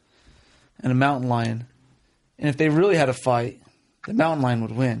and a mountain lion. And if they really had a fight, the mountain lion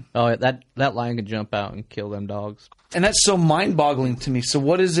would win. Oh, that lion could jump out and kill them dogs. And that's so mind-boggling to me. So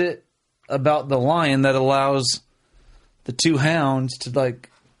what is it about the lion that allows the 2 hounds to,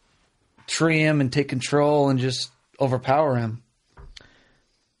 like, tree him and take control and just overpower him?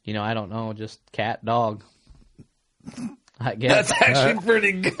 I don't know. Just cat, dog. I guess. That's actually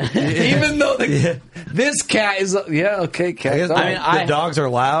pretty good. Even though this cat is... Yeah, okay, cat. The dogs are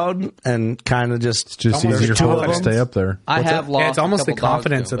loud and kind of just easier for them to stay up there. I have lost it's almost the a couple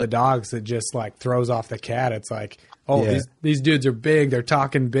confidence dogs, of the dogs that just, like, throws off the cat. It's like, these dudes are big. They're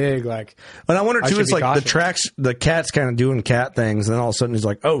talking big. Like, and I wonder, too, it's like cautious. the cat's kind of doing cat things, and then all of a sudden he's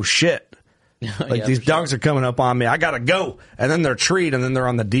like, oh, shit. Like, these dogs are coming up on me. I got to go. And then they're treed, and then they're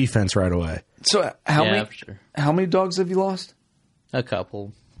on the defense right away. So how many dogs have you lost? A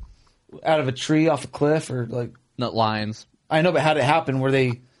couple. Out of a tree, off a cliff, or like... Not lions. I know, but how did it happen? Were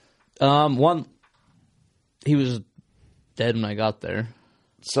they... One, he was dead when I got there.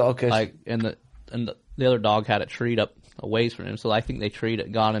 So, okay. Like, and the other dog had it treed up a ways from him, so I think they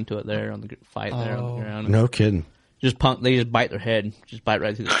got into it there on the fight there on the ground. No kidding. They just bite their head, just bite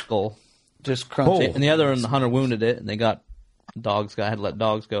right through the skull. Just crunch it. And the other one, the hunter wounded it, and they got... had to let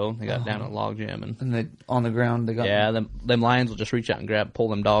dogs go. They got down a log jam, and they on the ground. They got them lions will just reach out and pull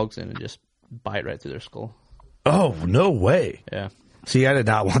them dogs in and just bite right through their skull. Oh, no way! Yeah. See, I did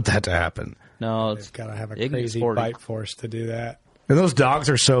not want that to happen. No, it's got to have a crazy bite force to do that. And those dogs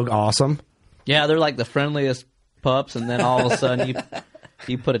are so awesome. Yeah, they're like the friendliest pups, and then all of a sudden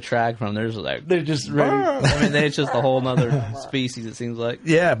you put a track from them, they're just ready. I mean, it's just a whole other species. It seems like.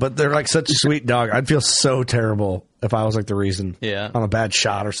 Yeah, but they're like such a sweet dog. I'd feel so terrible if I was like the reason on a bad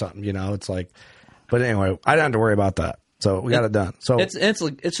shot or something. It's like. But anyway, I didn't have to worry about that, so we got it done. So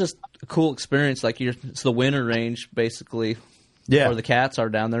it's just a cool experience. Like it's the winter range basically. Yeah, where the cats are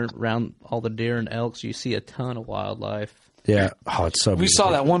down there around all the deer and elks. You see a ton of wildlife. Yeah. Oh, it's so. We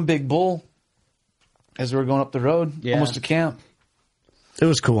saw that one big bull as we were going up the road, almost to camp. It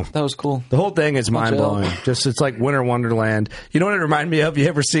was cool. That was cool. The whole thing is mind-blowing. It's like Winter Wonderland. You know what it reminded me of? You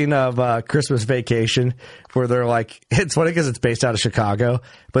ever seen of Christmas Vacation, where they're like, it's funny because it's based out of Chicago,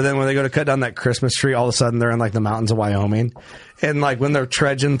 but then when they go to cut down that Christmas tree, all of a sudden they're in like the mountains of Wyoming. And like when they're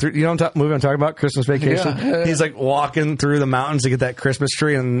trudging through, you know what movie I'm talking about? Christmas Vacation? Yeah. He's like walking through the mountains to get that Christmas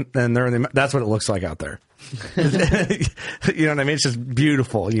tree, and they're in that's what it looks like out there. You know what I mean? It's just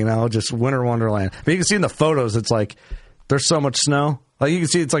beautiful, just Winter Wonderland. But you can see in the photos, it's like, there's so much snow. Like you can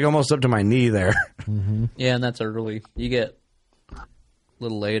see, it's like almost up to my knee there. Mm-hmm. Yeah, and that's you get a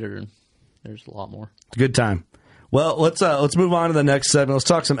little later, and there's a lot more. It's a good time. Well, let's move on to the next segment. Let's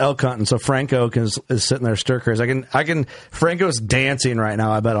talk some elk hunting. So Franco is sitting there stir crazy. Franco's dancing right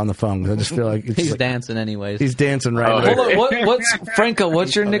now. I bet on the phone. I just feel like he's dancing anyways. He's dancing right now. Hold on, what's Franco?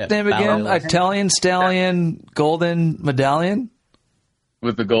 What's your nickname again? Italian Stallion, Golden Medallion.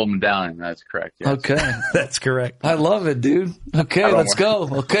 With the gold medallion, that's correct. Yes. Okay, that's correct. I love it, dude. Okay, let's go.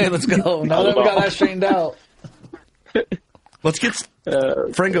 Now that we got that straightened out. Let's get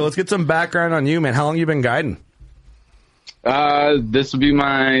Franco. Let's get some background on you, man. How long you been guiding? This will be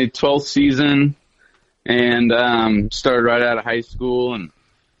my 12th season, and started right out of high school, and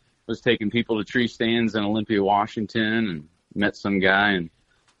was taking people to tree stands in Olympia, Washington, and met some guy and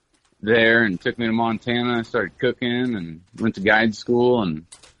took me to Montana. I started cooking and went to guide school, and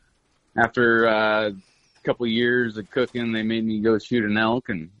after a couple of years of cooking, they made me go shoot an elk,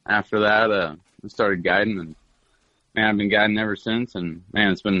 and after that, I started guiding, and man, I've been guiding ever since, and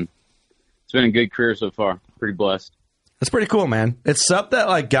man, it's been a good career so far. Pretty blessed. That's pretty cool, man. It's stuff that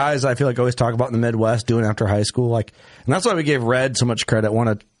like guys I feel like always talk about in the Midwest doing after high school, like, and that's why we gave Red so much credit. One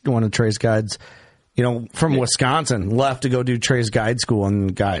of Trey's guides, from Wisconsin, left to go do Trey's guide school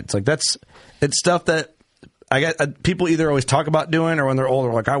and guides. Like it's stuff that I get people either always talk about doing, or when they're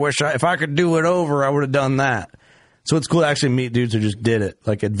older, like I wish if I could do it over, I would have done that. So it's cool to actually meet dudes who just did it,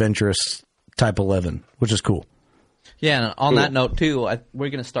 like adventurous type of living, which is cool. Yeah, and on that note, too, we're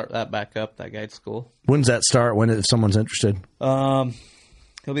going to start that back up, that guide school. When's that start? If someone's interested? It'll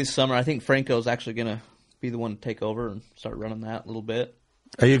be this summer. I think Franco's actually going to be the one to take over and start running that a little bit.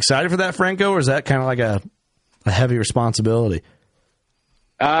 Are you excited for that, Franco, or is that kind of like a heavy responsibility?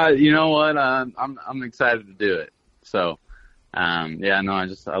 You know what? I'm excited to do it. So, I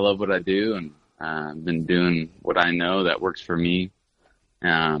love what I do, and I've been doing what I know that works for me,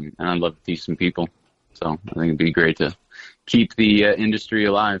 and I'd love to teach some people. So I think it'd be great to keep the industry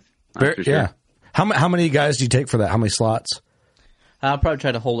alive. For sure. Yeah. How many guys do you take for that? How many slots? I'll probably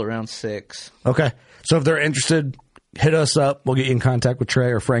try to hold around 6. Okay. So if they're interested, hit us up. We'll get you in contact with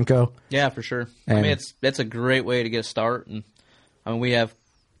Trey or Franco. Yeah, for sure. It's a great way to get a start. And we're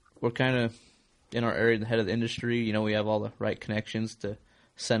kind of in our area, the head of the industry. We have all the right connections to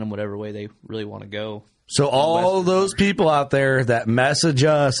send them whatever way they really want to go. So all those people out there that message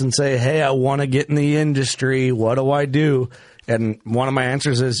us and say, hey, I want to get in the industry, what do I do? And one of my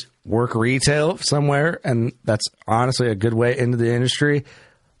answers is work retail somewhere, and that's honestly a good way into the industry.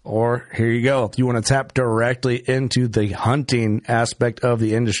 Or here you go. If you want to tap directly into the hunting aspect of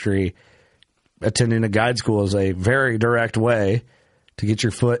the industry, attending a guide school is a very direct way to get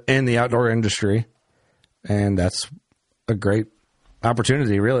your foot in the outdoor industry. And that's a great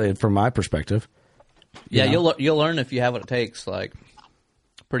opportunity, really, from my perspective. Yeah, you'll learn if you have what it takes, like,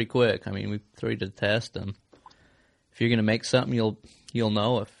 pretty quick. We throw you to the test, and if you're going to make something, you'll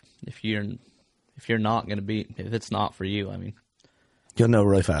know if you're not going to be, if it's not for you. You'll know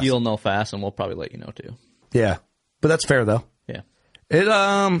really fast. You'll know fast, and we'll probably let you know too. Yeah, but that's fair though. Yeah,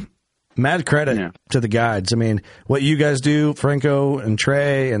 mad credit to the guides. What you guys do, Franco and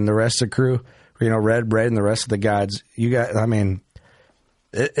Trey and the rest of the crew, Red, Braid, and the rest of the guides. You guys,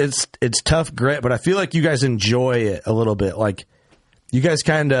 It's tough grit, but I feel like you guys enjoy it a little bit. Like you guys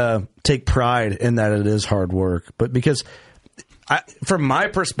kind of take pride in that it is hard work. But because from my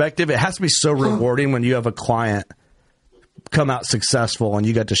perspective, it has to be so rewarding when you have a client come out successful and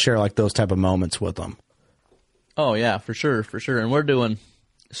you get to share like those type of moments with them. Oh yeah, for sure. And we're doing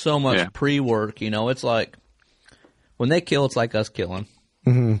so much pre-work. It's like when they kill, it's like us killing.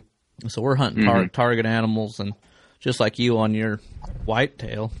 Mm-hmm. So we're hunting target animals, and just like you on your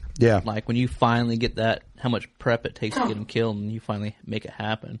whitetail. Yeah. Like when you finally get that, how much prep it takes to get them killed, and you finally make it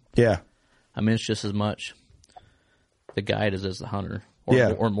happen. Yeah. It's just as much the guide as the hunter.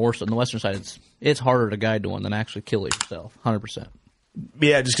 Or more so. On the western side, it's harder to guide to one than actually kill it yourself, 100%.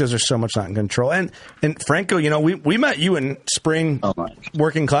 Yeah, just because there's so much not in control. And Franco, we met you in spring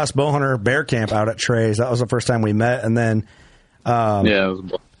working class bow hunter bear camp out at Trey's. That was the first time we met. And then it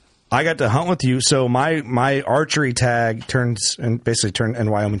was I got to hunt with you, so my archery tag in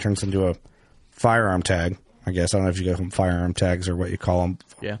Wyoming turns into a firearm tag. I guess I don't know if you go from firearm tags or what you call them,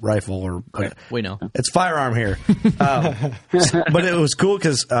 rifle or. We know it's firearm here, but it was cool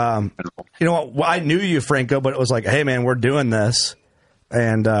because I knew you, Franco, but it was like, hey man, we're doing this,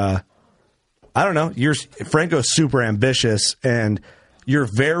 and I don't know, Franco's super ambitious, and you're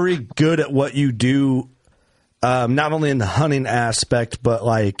very good at what you do. Not only in the hunting aspect, but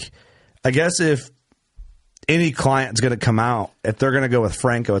like, I guess if any client's going to come out, if they're going to go with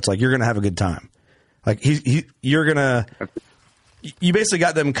Franco, it's like you're going to have a good time. Like you basically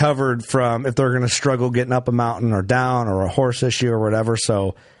got them covered from if they're going to struggle getting up a mountain or down or a horse issue or whatever.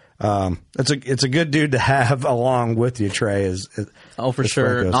 So It's a good dude to have along with you, Trey. For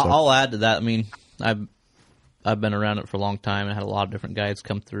sure. I'll add to that. I mean, I've been around it for a long time and had a lot of different guides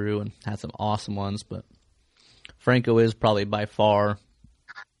come through and had some awesome ones, but Franco is probably by far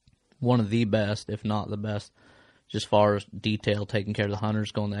one of the best, if not the best, just as far as detail, taking care of the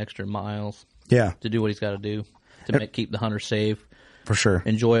hunters, going the extra miles. Yeah. To do what he's got to do to keep the hunter safe. For sure.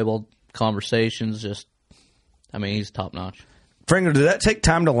 Enjoyable conversations. He's top notch. Franco, did that take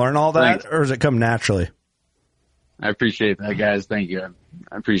time to learn all that, Thanks. or does it come naturally? I appreciate that, guys. Thank you.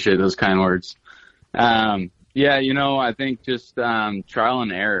 I appreciate those kind words. I think just trial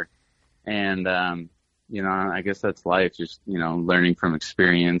and error. And, I guess that's life, just, learning from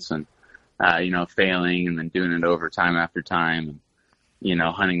experience and, failing and then doing it over time after time and,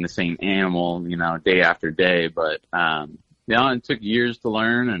 hunting the same animal, day after day. But, it took years to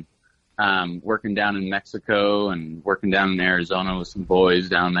learn and working down in Mexico and working down in Arizona with some boys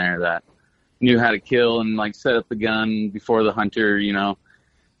down there that knew how to kill and set up the gun before the hunter,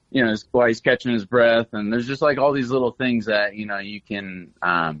 while he's catching his breath. And there's just all these little things that, you can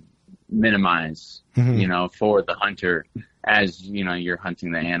minimize, for the hunter as, you're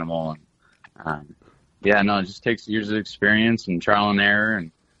hunting the animal. And, it just takes years of experience and trial and error.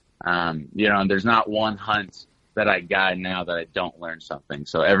 And, there's not one hunt that I guide now that I don't learn something.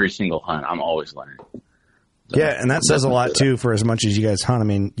 So every single hunt, I'm always learning. So, yeah, and that says a lot, too, for as much as you guys hunt. I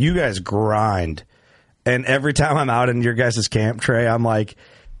mean, you guys grind. And every time I'm out in your guys' camp, Trey, I'm like,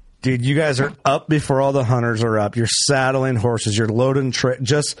 dude, you guys are up before all the hunters are up. You're saddling horses. You're loading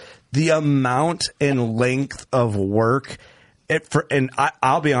just the amount and length of work.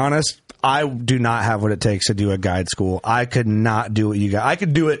 I'll be honest, I do not have what it takes to do a guide school. I could not do what you got. I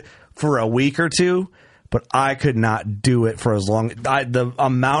could do it for a week or two, but I could not do it for as long. The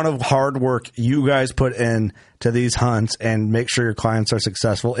amount of hard work you guys put in to these hunts and make sure your clients are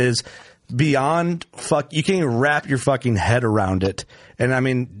successful is beyond you can't even wrap your fucking head around it. And I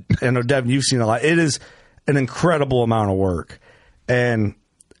mean, I know, Devin, you've seen a lot. It is an incredible amount of work. And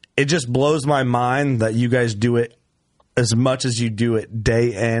it just blows my mind that you guys do it as much as you do it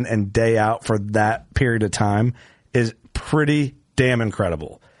day in and day out for that period of time is pretty damn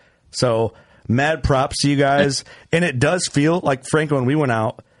incredible. So mad props to you guys. And it does feel like, Franco, when we went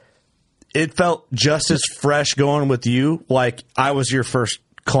out, it felt just as fresh going with you like I was your first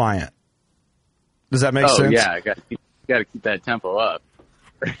client. Does that make sense? Oh, yeah. Got to keep that tempo up.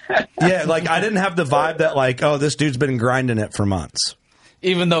 Yeah, I didn't have the vibe that this dude's been grinding it for months.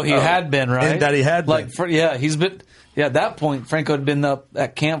 Even though he had been, right? And that he had been. He's been. Yeah, at that point, Franco had been up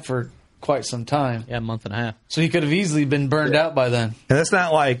at camp for quite some time. Yeah, a month and a half. So he could have easily been burned out by then. And it's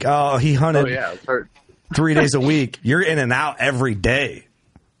not he hunted it's hurt. 3 days a week. You're in and out every day.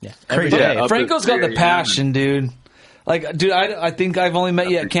 Yeah, crazy. Yeah, Franco's got the passion, dude. Dude, I think I've only met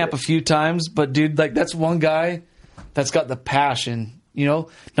you at camp a few times, but dude, that's one guy that's got the passion. Not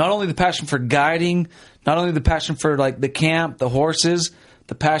only the passion for guiding, not only the passion for the camp, the horses,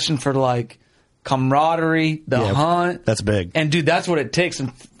 the passion for camaraderie, the hunt. That's big. And dude, that's what it takes.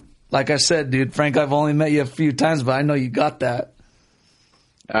 And like I said, dude, Frank, I've only met you a few times, but I know you got that.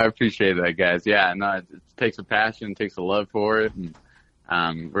 I appreciate that, guys. Yeah, no, it takes a passion, it takes a love for it,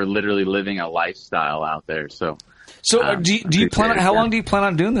 and we're literally living a lifestyle out there. So do you plan? How long do you plan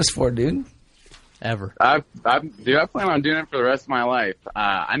on doing this for, dude? Ever? I plan on doing it for the rest of my life.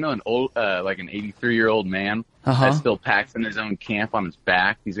 I know an old, an 83-year-old man that still packs in his own camp on his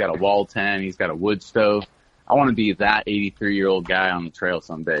back. He's got a wall tent. He's got a wood stove. I want to be that 83-year-old guy on the trail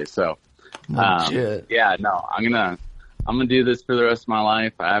someday. So, yeah, no, I'm gonna do this for the rest of my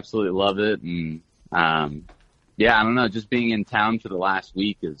life. I absolutely love it, and I don't know, just being in town for the last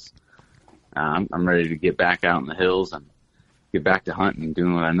week is. I'm ready to get back out in the hills and get back to hunting and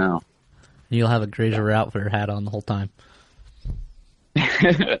doing what I know. You'll have a Grazer Outfitter hat on the whole time.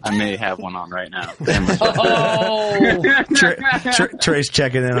 I may have one on right now. Trey's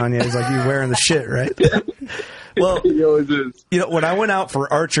checking in on you. He's like, "You're wearing the shit, right?" Well, he always is. When I went out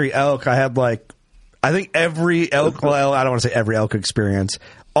for archery elk, I had I think every elk. Well, I don't want to say every elk experience.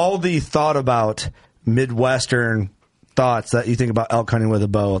 All the thought about Midwestern thoughts that you think about elk hunting with a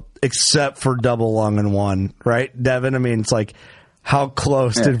bow, except for double lung and one, right, Devin? I mean, it's how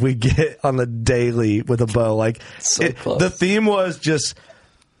close did we get on the daily with a bow? Close. The theme was just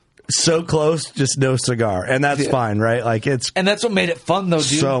so close, just no cigar, and that's fine, right? And that's what made it fun, though,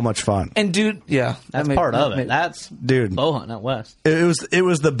 dude. So much fun. And dude, that's part of it. That's bow hunting out west. It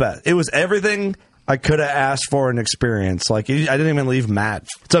was the best. It was everything I could have asked for an experience. I didn't even leave mad.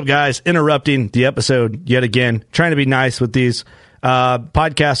 What's up, guys? Interrupting the episode yet again. Trying to be nice with these.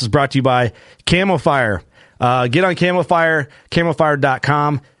 Podcast is brought to you by Camofire. Get on Camofire,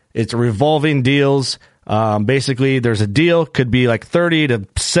 camofire.com. It's revolving deals. Basically, there's a deal, could be like 30 to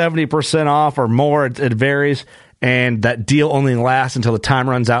 70% off or more. It varies. And that deal only lasts until the time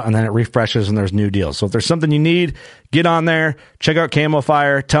runs out, and then it refreshes and there's new deals. So if there's something you need, get on there, check out Camo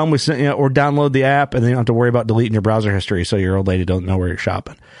Fire, tell them we sent you, or download the app, and then you don't have to worry about deleting your browser history so your old lady don't know where you're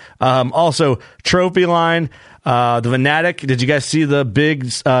shopping. Also, Trophy Line, the Venatic. Did you guys see the big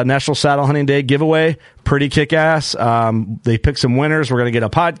National Saddle Hunting Day giveaway? Pretty kick-ass. They picked some winners. We're going to get a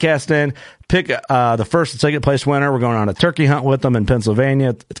podcast in. Pick the first and second place winner. We're going on a turkey hunt with them in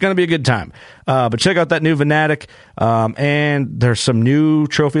Pennsylvania. It's going to be a good time. But check out that new Venatic. And there's some new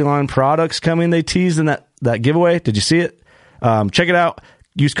Trophy Line products coming. They teased in that giveaway. Did you see it? Check it out.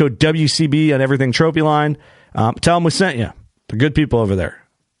 Use code WCB on everything Trophy Line. Tell them we sent you. They're good people over there.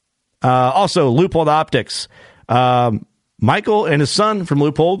 Also, Loophole Optics. Michael and his son from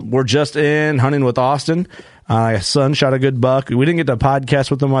Loophole were just in hunting with Austin. His son shot a good buck. We didn't get to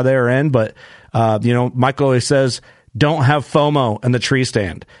podcast with them while they were in, but, Michael always says, don't have FOMO in the tree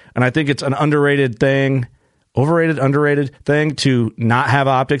stand. And I think it's an underrated thing to not have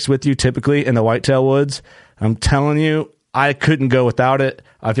optics with you typically in the whitetail woods. I'm telling you, I couldn't go without it.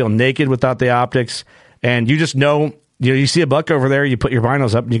 I feel naked without the optics. And you just know, you see a buck over there, you put your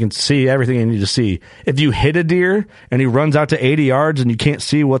binos up and you can see everything you need to see. If you hit a deer and he runs out to 80 yards and you can't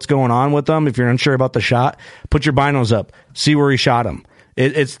see what's going on with them, if you're unsure about the shot, put your binos up, see where he shot him.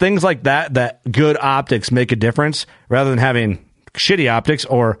 It's things like that good optics make a difference rather than having shitty optics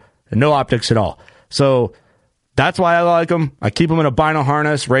or no optics at all. So that's why I like them. I keep them in a bino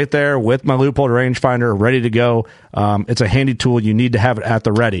harness right there with my Loophole rangefinder ready to go. It's a handy tool. You need to have it at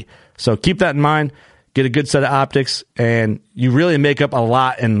the ready. So keep that in mind. Get a good set of optics, and you really make up a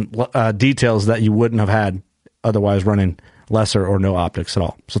lot in details that you wouldn't have had otherwise running lesser or no optics at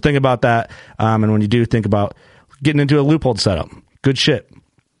all. So think about that, and when you do, think about getting into a Loophole setup. Good shit.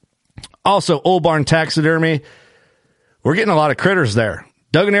 Also, Old Barn Taxidermy. We're getting a lot of critters there.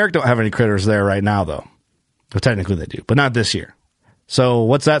 Doug and Eric don't have any critters there right now, though. Well, technically they do, but not this year. So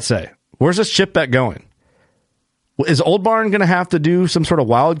what's that say? Where's this chip bet going? Is Old Barn going to have to do some sort of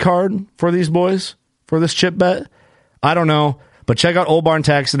wild card for these boys? For this chip bet? I don't know, but check out Old Barn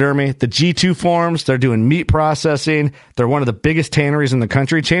Taxidermy. The G2 Farms, they're doing meat processing. They're one of the biggest tanneries in the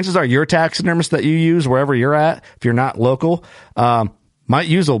country. Chances are your taxidermist that you use wherever you're at, if you're not local, might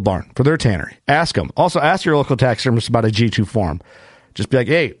use Old Barn for their tannery. Ask them. Also, ask your local taxidermist about a G2 Farm. Just be like,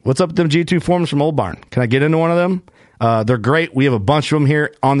 hey, what's up with them G2 Farms from Old Barn? Can I get into one of them? They're great. We have a bunch of them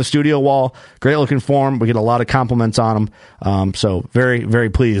here on the studio wall. Great looking form. We get a lot of compliments on them. So very, very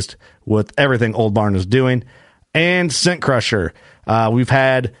pleased with everything Old Barn is doing. And Scent Crusher. We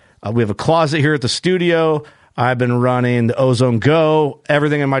have a closet here at the studio. I've been running the Ozone Go,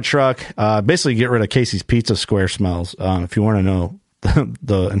 everything in my truck. Basically get rid of Casey's Pizza Square smells, if you want to know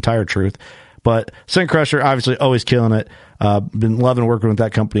the entire truth. But Scent Crusher, obviously, always killing it. Been loving working with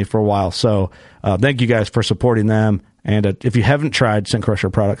that company for a while. So thank you guys for supporting them. And if you haven't tried Scent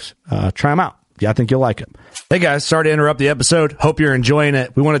Crusher products, try them out. Yeah, I think you'll like it. Hey, guys, sorry to interrupt the episode. Hope you're enjoying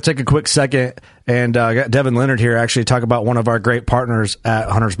it. We want to take a quick second and got Devin Leonard here actually talk about one of our great partners at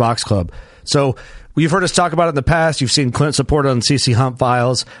Hunter's Box Club. So you've heard us talk about it in the past. You've seen Clint support on CC Hunt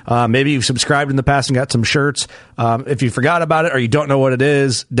Files. Maybe you've subscribed in the past and got some shirts. If you forgot about it or you don't know what it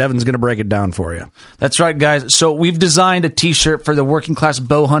is, Devin's going to break it down for you. That's right, guys. So we've designed a T-shirt for the working class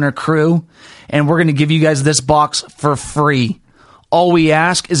bow hunter crew, and we're going to give you guys this box for free. All we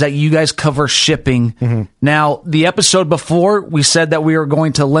ask is that you guys cover shipping. Mm-hmm. Now, the episode before, we said that we were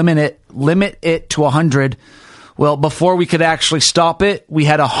going to limit it to 100. Well, before we could actually stop it, we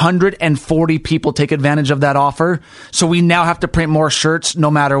had 140 people take advantage of that offer. So we now have to print more shirts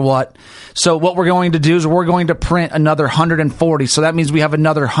no matter what. So what we're going to do is we're going to print another 140. So that means we have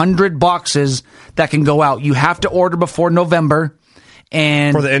another 100 boxes that can go out. You have to order before November.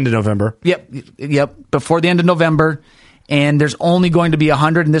 And for the end of November. Yep. Before the end of November. And there's only going to be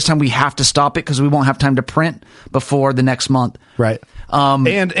 100, and this time we have to stop it because we won't have time to print before the next month. Right.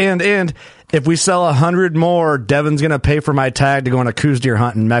 And if we sell 100 more, Devin's going to pay for my tag to go on a Coues deer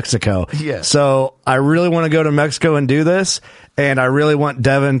hunt in Mexico. Yes. So I really want to go to Mexico and do this, and I really want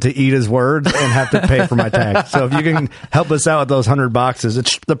Devin to eat his words and have to pay for my tag. So if you can help us out with those 100 boxes,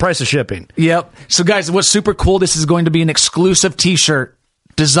 it's the price of shipping. Yep. So guys, what's super cool, this is going to be an exclusive T-shirt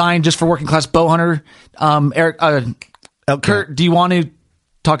designed just for working class bow hunter. Eric, Kurt, do you want to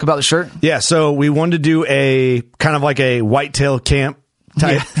talk about the shirt? Yeah, so we wanted to do a kind of like a whitetail camp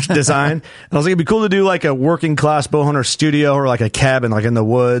type design. And I was like, it'd be cool to do like a working class bow hunter studio or like a cabin like in the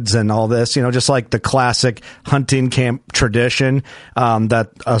woods and all this, just like the classic hunting camp tradition that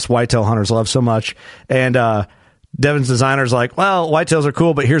us whitetail hunters love so much. And Devin's designer's like, well, whitetails are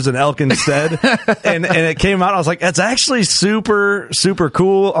cool, but here's an elk instead. and it came out. I was like, that's actually super, super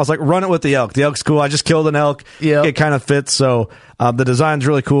cool. I was like, run it with the elk. The elk's cool. I just killed an elk. Yep. It kind of fits. So the design's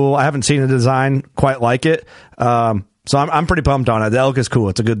really cool. I haven't seen a design quite like it. So I'm pretty pumped on it. The elk is cool.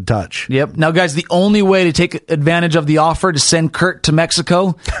 It's a good touch. Yep. Now, guys, the only way to take advantage of the offer to send Kurt to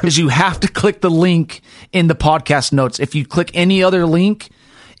Mexico is you have to click the link in the podcast notes. If you click any other link,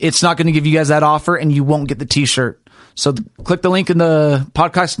 it's not going to give you guys that offer, and you won't get the T-shirt. So click the link in the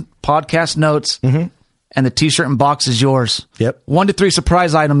podcast notes, and the T-shirt and box is yours. Yep. 1 to 3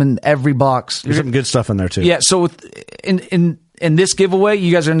 surprise item in every box. There's some good stuff in there too. Yeah. So in this giveaway,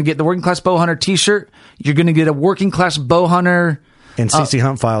 you guys are going to get the Working Class Bowhunter T-shirt. You're going to get a Working Class Bowhunter and CC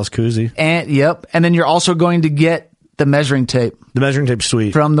Hunt Files koozie. And then you're also going to get the measuring tape. The measuring tape's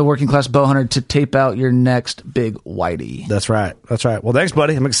sweet. From the Working Class Bowhunter to tape out your next big whitey. That's right. That's right. Well, thanks,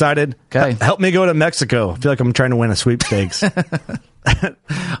 buddy. I'm excited. Okay. Help me go to Mexico. I feel like I'm trying to win a sweepstakes. I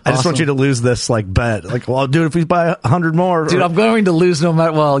just want you to lose this bet. Well, I'll do it if we buy 100 more. Dude, I'm going to lose no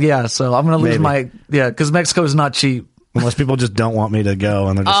matter. Well, yeah. So I'm going to lose because Mexico is not cheap. Unless people just don't want me to go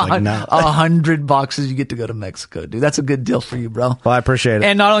and they're just like, no. 100 boxes, you get to go to Mexico, dude. That's a good deal for you, bro. Well, I appreciate it.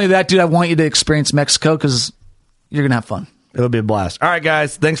 And not only that, dude, I want you to experience Mexico because you're going to have fun. It'll be a blast. All right,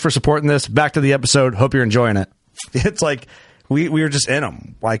 guys. Thanks for supporting this. Back to the episode. Hope you're enjoying it. It's like we were just in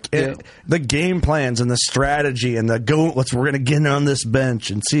them. The game plans and the strategy and we're going to get in on this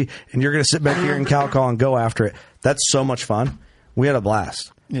bench and see, and you're going to sit back here in Cal Call and go after it. That's so much fun. We had a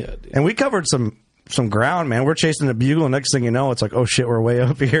blast. Yeah, dude. And we covered some ground, man. We're chasing a bugle, and next thing you know, it's like, oh shit, we're way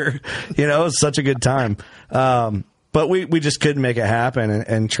up here. It's such a good time. But we just couldn't make it happen.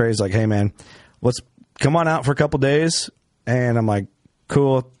 And Trey's like, hey man, let's come on out for a couple days. And I'm like,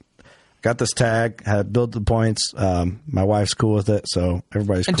 cool. Got this tag, had built the points. My wife's cool with it, so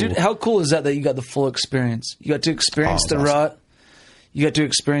everybody's cool. And dude, how cool is that you got the full experience? You got to experience the rut. You got to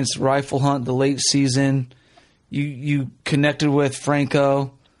experience the rifle hunt, the late season. You connected with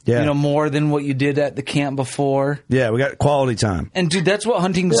Franco. Yeah. More than what you did at the camp before. Yeah, we got quality time. And, dude, that's what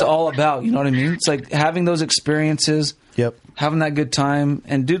hunting's all about. You know what I mean? It's like having those experiences. Yep. Having that good time.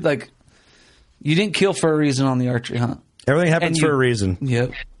 And, dude, you didn't kill for a reason on the archery hunt. Everything happens for a reason.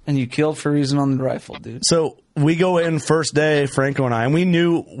 Yep. And you killed for a reason on the rifle, dude. So we go in first day, Franco and I, and we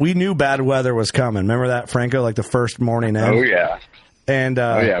knew bad weather was coming. Remember that, Franco? The first morning in? Oh, yeah. And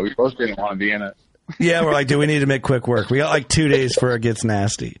we both didn't want to be in it. Yeah, we're like, dude, we need to make quick work. We got 2 days before it gets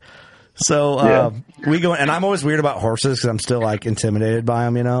nasty. So we go, and I'm always weird about horses because I'm still intimidated by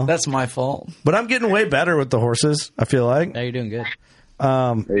them, That's my fault. But I'm getting way better with the horses, I feel like. Yeah, you're doing good.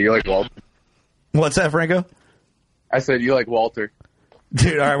 You like Walter? What's that, Franco? I said you like Walter.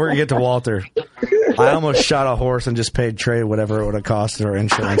 Dude, all right, we're going to get to Walter. I almost shot a horse and just paid Trey whatever it would have cost our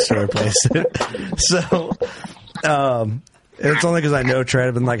insurance to replace it. So, it's only because I know Trey.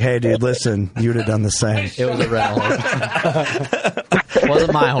 I've been like, hey, dude, listen, you would have done the same. It was a rental horse.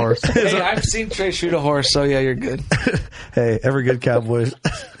 Wasn't my horse. Hey, I've seen Trey shoot a horse, so yeah, you're good. Hey, every good cowboy.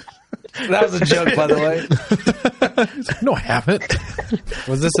 That was a joke, by the way. No, I haven't.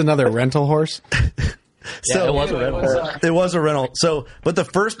 Was this another rental horse? So it was a rental. It was a rental. So, but the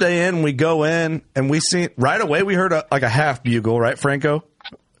first day in, we go in and we see right away. We heard a half bugle, right, Franco?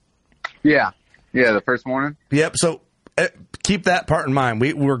 Yeah, the first morning. Yep. So keep that part in mind.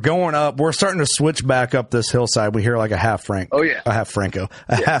 We're going up. We're starting to switch back up this hillside. We hear a half Franco. Oh yeah, a half Franco,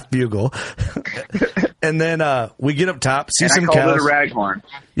 half bugle. And then we get up top, see some cows. I called cows. it a raghorn.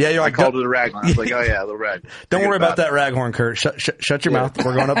 Yeah, you're I called it a raghorn. I was like, oh yeah, a little rag. Don't worry about that raghorn, Kurt. Shut your mouth.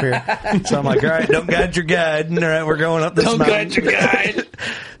 We're going up here. So I'm like, all right, don't guide your guide. All right, we're going up this mountain. Don't guide your guide.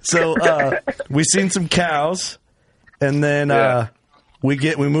 So we seen some cows, and then we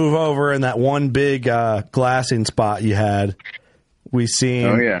move over in that one big glassing spot you had. We seen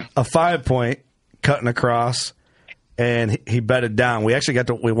a 5-point cutting across, and he bedded down. We actually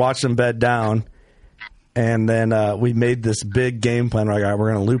we watched him bed down. And then we made this big game plan. We're like, all right,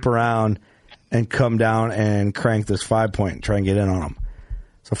 we're going to loop around and come down and crank this 5-point and try and get in on them.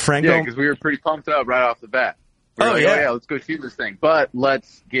 So Franco, yeah, because we were pretty pumped up right off the bat. We were let's go shoot this thing, but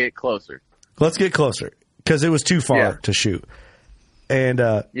let's get closer. Let's get closer because it was too far to shoot. And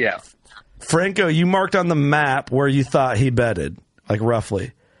Franco, you marked on the map where you thought he bedded,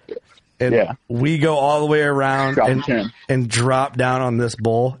 roughly. And we go all the way around and drop down on this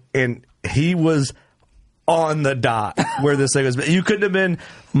bull, and he was on the dot where this thing was. You couldn't have been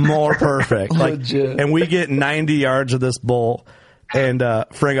more perfect. And we get 90 yards of this bull. And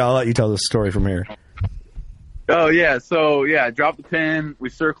Frank, I'll let you tell the story from here. Oh yeah, so drop the pin. We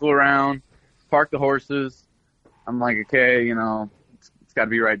circle around, park the horses. I'm like, okay, it's got to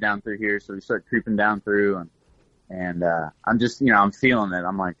be right down through here. So we start creeping down through, And I'm just, I'm feeling it.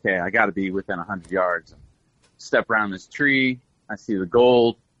 I'm like, hey, I got to be within 100 yards. Step around this tree. I see the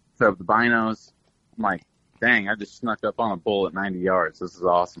gold. Throw up the binos. I'm like, dang, I just snuck up on a bull at 90 yards. This is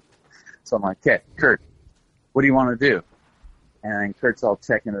awesome. So I'm like, okay, Kurt, what do you want to do? And then Kurt's all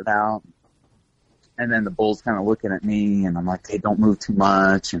checking it out. And then the bull's kind of looking at me, and I'm like, hey, don't move too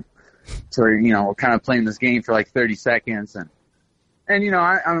much. And so, we're kind of playing this game for like 30 seconds. And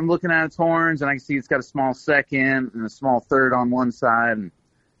I'm looking at its horns, and I can see it's got a small second and a small third on one side.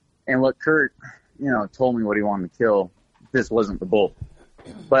 And what Kurt, told me what he wanted to kill, this wasn't the bull.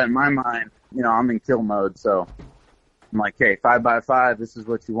 But in my mind, I'm in kill mode, so I'm like, hey, 5x5, this is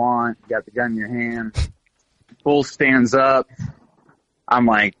what you want. You got the gun in your hand. Bull stands up. I'm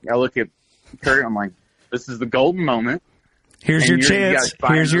like, I look at Kurt, I'm like, this is the golden moment. Here's your chance.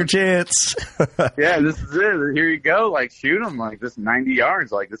 Here's your chance. Yeah, this is it. Here you go. Like, shoot him. Like, this 90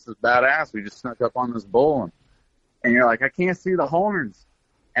 yards. Like, this is badass. We just snuck up on this bull. And you're like, I can't see the horns.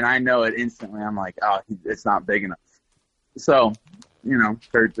 And I know it instantly. I'm like, oh, it's not big enough. So,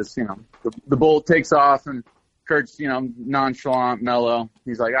 Kurt just, the bull takes off, and Kurt's, nonchalant, mellow.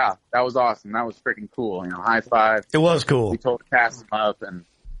 He's like, that was awesome. That was freaking cool. High five. It was cool. We told to pass him up, and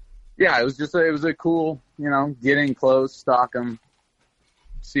yeah, it was just it was a cool, get in close, stalk him,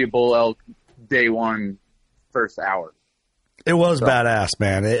 see a bull elk day one, first hour. It was badass,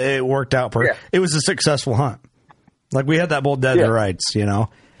 man. It worked out perfect. Yeah. It was a successful hunt. Like, we had that bull dead to rights,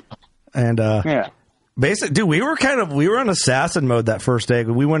 and basically, dude, we were on assassin mode that first day.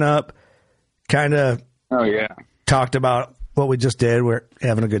 We went up, kind of, talked about what we just did. We're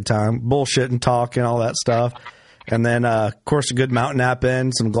having a good time, bullshitting, talking, all that stuff. And then, of course, a good mountain nap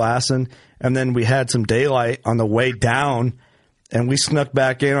in, some glassing. And then we had some daylight on the way down, and we snuck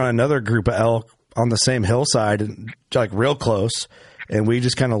back in on another group of elk on the same hillside, and like real close. And we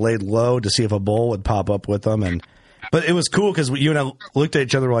just kind of laid low to see if a bull would pop up with them. But it was cool because you and I looked at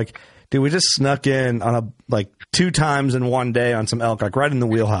each other like, dude, we just snuck in on 2 times in one day on some elk, like right in the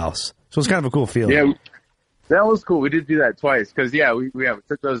wheelhouse. So it was kind of a cool feeling. Yeah, that was cool. We did do that twice because, we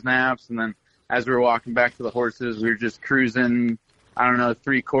took those naps, and then as we were walking back to the horses, we were just cruising,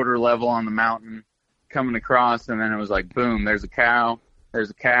 3/4 level on the mountain, coming across, and then it was like, boom, there's a cow, there's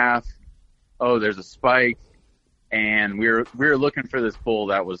a calf, oh, there's a spike, and we were looking for this bull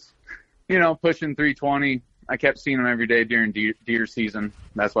that was, pushing 320. I kept seeing him every day during deer season.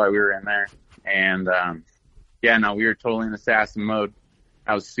 That's why we were in there. And, we were totally in assassin mode.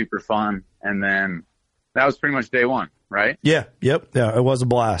 That was super fun. And then that was pretty much day one, right? Yeah. Yep. Yeah. It was a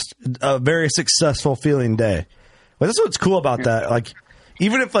blast. A very successful feeling day. But that's what's cool about that. Like,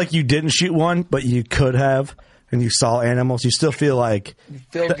 even if you didn't shoot one, but you could have, and you saw animals, you still feel like you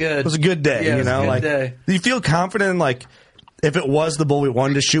feel good. It was a good day. Yeah, it was a good day. You feel confident. Like, if it was the bull we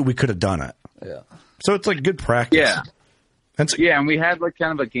wanted to shoot, we could have done it. Yeah. So it's good practice. Yeah. And we had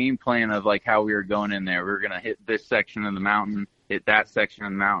kind of a game plan of how we were going in there. We were going to hit this section of the mountain, hit that section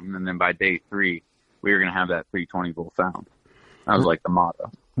of the mountain, and then by day 3, we were going to have that 320 bull found. That was the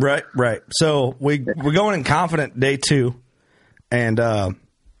motto. Right. So we're going in confident day 2, and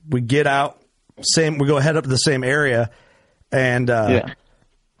we get out. We go head up to the same area, and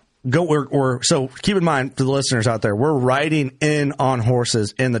so keep in mind for the listeners out there, we're riding in on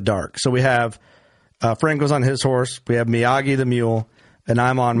horses in the dark. So we have Franco's on his horse, we have Miyagi the mule, and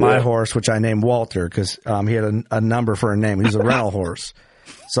I'm on my horse, which I named Walter because he had a number for a name. He's a rental horse.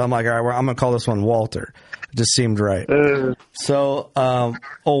 So I'm like, all right, I'm going to call this one Walter. It just seemed right. So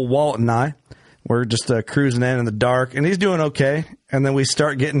old Walt and I, we're just cruising in the dark, and he's doing okay. And then we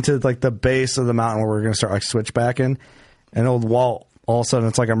start getting to the base of the mountain where we're going to start switchbacking. And old Walt, all of a sudden,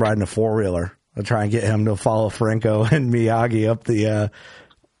 it's like I'm riding a 4-wheeler. I try and get him to follow Franco and Miyagi up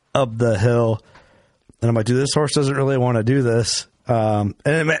the hill. And I'm like, dude, this horse doesn't really want to do this. And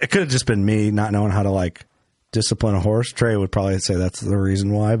it could have just been me not knowing how to discipline a horse. Trey would probably say that's the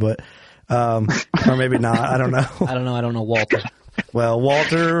reason why, but or maybe not. I don't know. I don't know Walter. Well,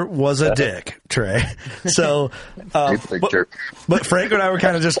 Walter was a dick, Trey. So, but Franco and I were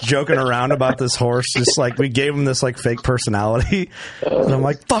kind of just joking around about this horse. Just we gave him this fake personality. And I'm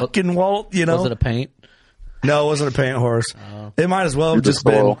like, fucking Walt, Was it a paint? No, it wasn't a paint horse. It might as well have just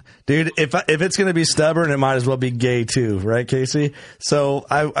been, dude. If it's going to be stubborn, it might as well be gay too, right, Casey? So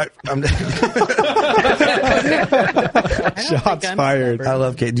I'm shots fired. I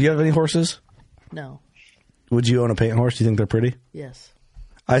love Kate. Do you have any horses? No. Would you own a paint horse? Do you think they're pretty? Yes.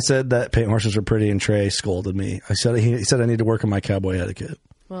 I said that paint horses are pretty, and Trey scolded me. He said I need to work on my cowboy etiquette.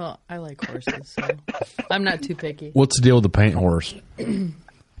 Well, I like horses, so I'm not too picky. What's the deal with the paint horse?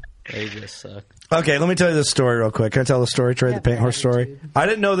 They just suck. Okay, let me tell you this story real quick. Can I tell the story, Trey, the paint horse story? I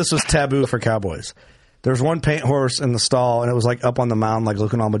didn't know this was taboo for cowboys. There was one paint horse in the stall, and it was like up on the mountain, like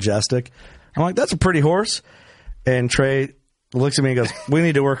looking all majestic. I'm like, that's a pretty horse. And Trey looks at me and goes, we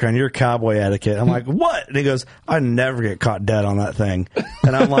need to work on your cowboy etiquette. I'm like, what? And he goes, I never get caught dead on that thing.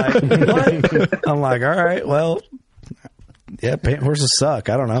 And I'm like, what? I'm like, all right, well, yeah, paint horses suck.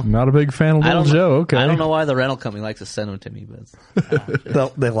 I don't know. I'm not a big fan of Little Joe. Okay. I don't know why the rental company likes to send them to me,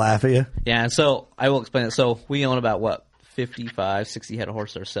 but they laugh at you. Yeah, and so I will explain it. So we own about 55, 60 head of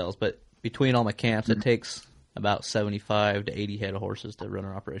horses ourselves, but between all my camps, it takes about 75 to 80 head of horses to run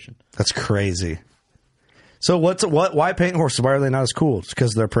our operation. That's crazy. So why paint horses? Why are they not as cool? Just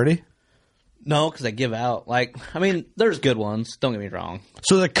because they're pretty? No, because they give out. There's good ones. Don't get me wrong.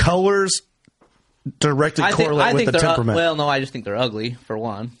 So the colors directly correlate with the temperament. No, I just think they're ugly, for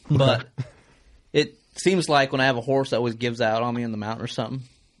one. But it seems like when I have a horse that always gives out on me in the mountain or something,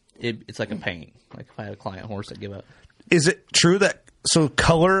 it's like a paint. Like if I had a client horse that give out. Is it true that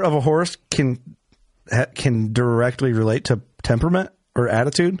color of a horse can directly relate to temperament or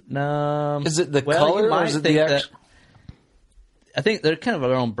attitude? No. Is it the color or is it the action? I think they're kind of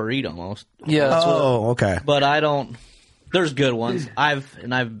their own breed almost. Yeah. Okay. But I don't. There's good ones. I've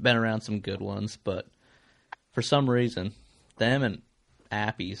been around some good ones, but for some reason, them and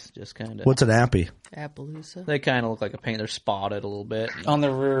Appies just kind of. What's an Appy? Appaloosa. They kind of look like a paint. They're spotted a little bit on the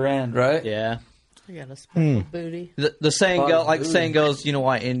rear end, right? Yeah. I got a spotted booty. The saying goes, you know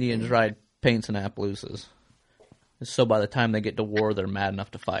why Indians ride paints and Appaloosas? So by the time they get to war, they're mad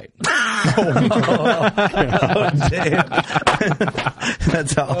enough to fight. Oh, damn.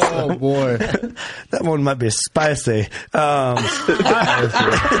 That's awesome. Oh, boy. That one might be spicy.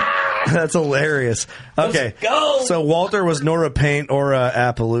 That's hilarious. Okay. Let's go. So Walter was Nora Paint or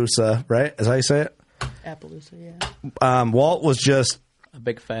Appaloosa, right? Is that how you say it? Appaloosa, yeah. Walt was just a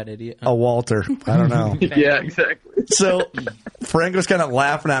big fat idiot. A Walter. I don't know. Yeah, exactly. So Frank was kind of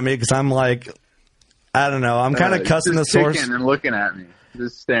laughing at me because I'm like, I don't know. I'm kind of cussing the source. Just kicking and looking at me.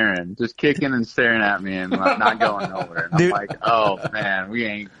 Just staring. Just kicking and staring at me and not going nowhere. And I'm like, oh, man, we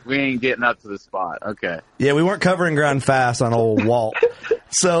ain't getting up to the spot. Okay. Yeah, we weren't covering ground fast on old Walt.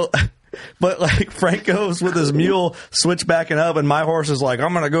 So, but like Frank goes with his mule, switch backing up, and my horse is like,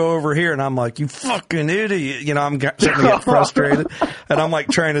 I'm going to go over here. And I'm like, you fucking idiot. You know, I'm starting to get frustrated. And I'm like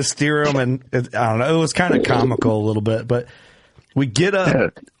trying to steer him. And I don't know. It was kind of comical a little bit, but we get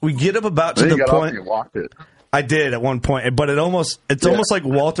up about to the point. You walked it. I did at one point, but it's almost like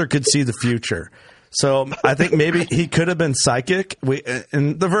Walter could see the future. So I think maybe he could have been psychic.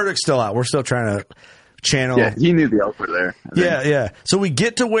 And the verdict's still out. We're still trying to channel. Yeah, he knew the elk were there. Yeah. So we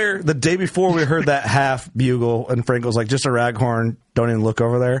get to where the day before we heard that half bugle, and Frank was like, just a raghorn. Don't even look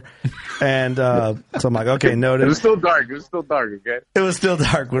over there. And so I'm like, okay, noted. It was still dark. Okay. It was still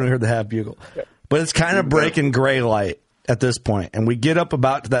dark when we heard the half bugle. But it's kind of breaking gray light at this point. And we get up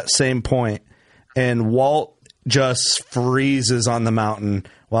about to that same point, and Walt just freezes on the mountain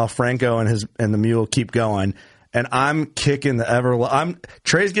while Franco and the mule keep going. And I'm kicking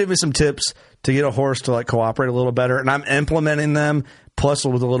Trey's giving me some tips to get a horse to like cooperate a little better, and I'm implementing them, plus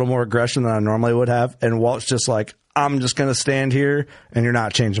with a little more aggression than I normally would have. And Walt's just like, I'm just going to stand here, and you're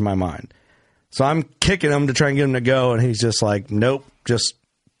not changing my mind. So I'm kicking him to try and get him to go, and he's just like, nope, just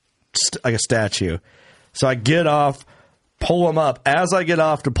like a statue. So I get off, pull him up. As I get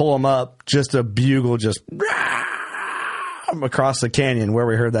off to pull him up, just a bugle just across the canyon where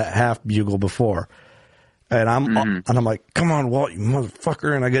we heard that half bugle before. And I'm like, come on, Walt, you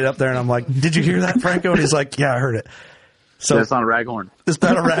motherfucker. And I get up there and I'm like, did you hear that, Franco? And he's like, yeah, I heard it. So that's not a raghorn. It's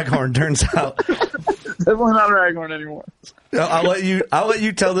not a raghorn, turns out. Definitely not a raghorn anymore. I'll let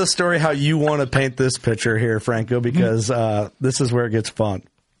you tell this story how you want to paint this picture here, Franco, because this is where it gets fun.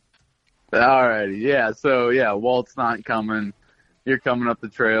 Alrighty, yeah. So yeah, Walt's not coming. You're coming up the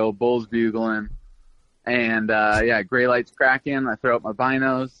trail. Bull's bugling. And gray light's cracking. I throw up my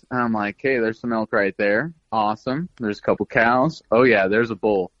binos, and I'm like, hey, there's some elk right there. Awesome. There's a couple cows. Oh, yeah, there's a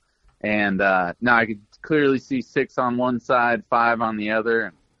bull. And now I could clearly see 6 on one side, 5 on the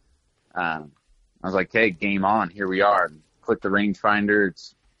other. I was like, hey, game on. Here we are. Click the rangefinder.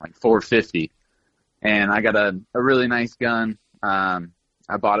 It's like 450. And I got a really nice gun.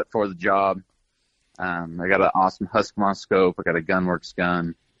 I bought it for the job. I got an awesome Husqvarna scope. I got a Gunworks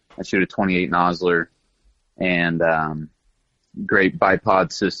gun. I shoot a 28 Nosler. And great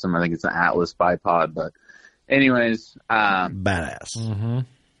bipod system. I think it's an Atlas bipod. But anyways. Badass. Mm-hmm.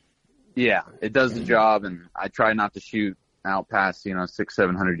 Yeah, it does the job. And I try not to shoot out past,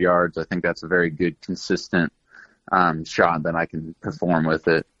 600-700 yards. I think that's a very good, consistent shot that I can perform with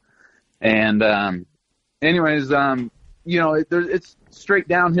it. And anyways, it's straight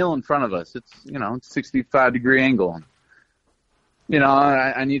downhill in front of us. It's, 65-degree angle.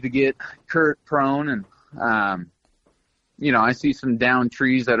 I need to get Kurt prone, and I see some down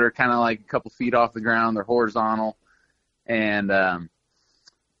trees that are kind of like a couple feet off the ground. They're horizontal. And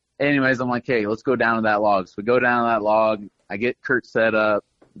anyways, I'm like, hey, let's go down to that log. So we go down to that log. I get Kurt set up.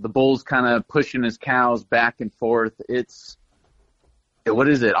 The bull's kind of pushing his cows back and forth. It's, what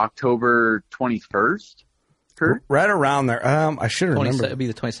is it, October 21st? Kurt? Right around there. I should remember. It'd be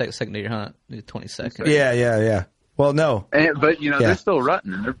the 22nd day of your hunt. The 22nd. Yeah. Well, no. But, they're still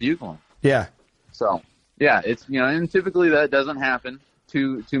rutting and they're bugling. Yeah. So, yeah, it's, and typically that doesn't happen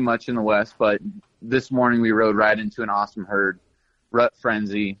too much in the West, but this morning we rode right into an awesome herd, rut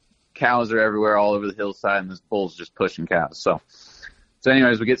frenzy. Cows are everywhere all over the hillside, and this bull's just pushing cows. So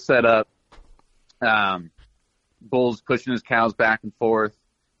anyways, we get set up. Bull's pushing his cows back and forth,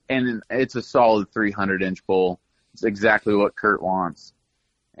 and it's a solid 300-inch bull. It's exactly what Kurt wants.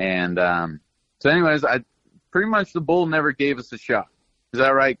 And so anyways, pretty much the bull never gave us a shot. Is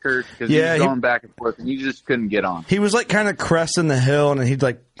that right, Kurt? Because he was going back and forth, and you just couldn't get on. He was like kind of cresting the hill, and he'd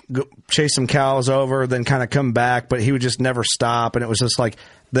like go chase some cows over, then kind of come back, but he would just never stop. And it was just like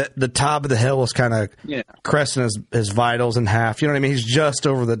the top of the hill was kind of cresting his vitals in half. You know what I mean? He's just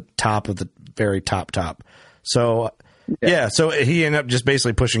over the top of the very top. So so he ended up just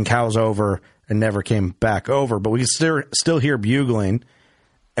basically pushing cows over and never came back over. But we could still hear bugling,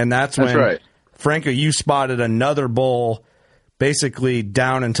 and that's when right. Franco, you spotted another bull basically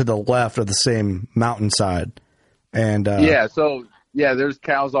down and to the left of the same mountainside. And there's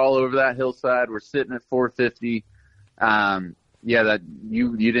cows all over that hillside. We're sitting at 450. That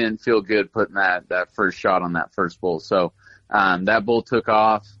you didn't feel good putting that first shot on that first bull. So that bull took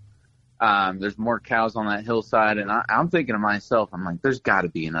off. There's more cows on that hillside, and I'm thinking to myself, I'm like, there's got to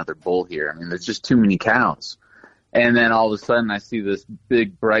be another bull here. I mean, there's just too many cows. And then all of a sudden I see this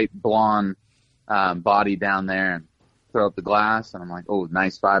big, bright, blonde body down there, and throw up the glass, and I'm like, oh,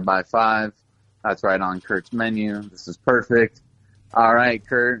 nice 5x5. That's right on Kurt's menu. This is perfect. All right,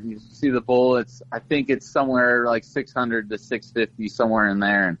 Kurt, you see the bull. I think it's somewhere like 600 to 650, somewhere in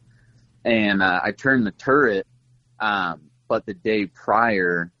there. And I turned the turret, but the day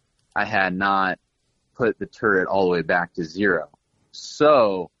prior, I had not put the turret all the way back to 0.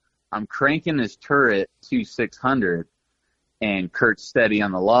 So I'm cranking his turret to 600, and Kurt's steady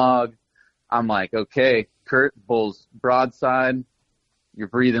on the log. I'm like, okay, Kurt, bull's broadside. Your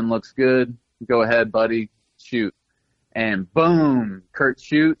breathing looks good. Go ahead, buddy. Shoot. And boom, Kurt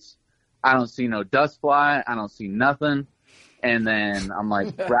shoots. I don't see no dust fly. I don't see nothing. And then I'm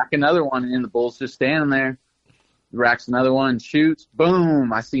like, rack another one, and the bull's just standing there. Racks another one, shoots.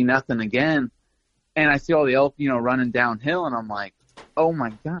 Boom, I see nothing again. And I see all the elk, running downhill, and I'm like, oh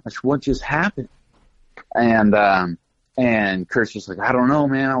my gosh, what just happened? And Kurt's just like, I don't know,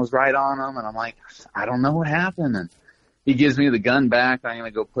 man. I was right on him. And I'm like, I don't know what happened. And he gives me the gun back. I'm going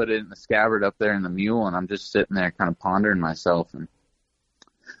to go put it in the scabbard up there in the mule. And I'm just sitting there kind of pondering myself. And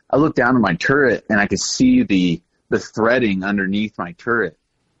I look down at my turret, and I could see the threading underneath my turret.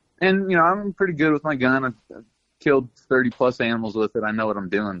 And, I'm pretty good with my gun. I've killed 30-plus animals with it. I know what I'm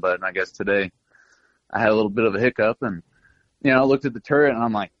doing. But I guess today I had a little bit of a hiccup. And, I looked at the turret, and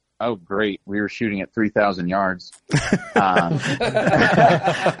I'm like, oh, great. We were shooting at 3,000 yards. Right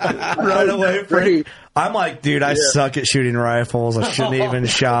away. Frank, I'm like, dude, I suck at shooting rifles. I shouldn't even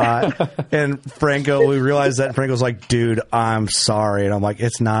shot. And Franco, we realized that. Franco's like, dude, I'm sorry. And I'm like,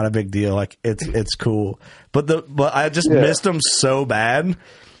 it's not a big deal. Like, it's cool. But I just missed him so bad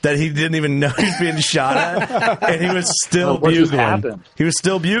that he didn't even know he was being shot at. And he was still bugling. He was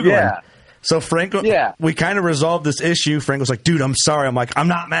still bugling. Yeah. So Franco, we kind of resolved this issue. Franco's like, dude, I'm sorry. I'm like, I'm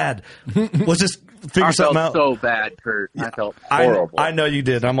not mad. Let's just figure something out. I felt so bad, Kurt. I felt horrible. I know you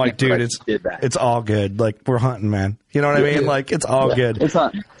did. I'm like, dude, it's all good. Like, we're hunting, man. You know what I mean? Like, it's all good. It's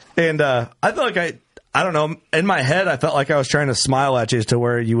hunting. And I felt like I don't know. In my head, I felt like I was trying to smile at you to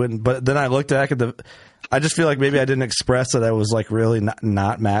where you wouldn't. But then I looked back at I just feel like maybe I didn't express that I was like really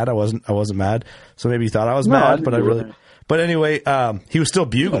not mad. I wasn't mad. So maybe you thought I was mad, but I really. But anyway, he was still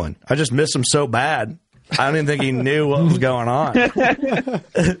bugling. I just missed him so bad. I don't even think he knew what was going on. I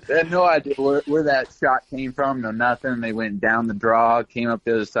had no idea where that shot came from. No, nothing. They went down the draw, came up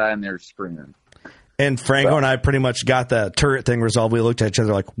the other side, and they were screaming. And Franco and I pretty much got the turret thing resolved. We looked at each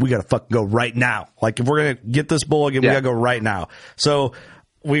other like, we got to fucking go right now. Like, if we're going to get this bull again, we got to go right now. So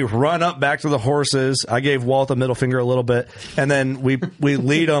we run up back to the horses. I gave Walt a middle finger a little bit, and then we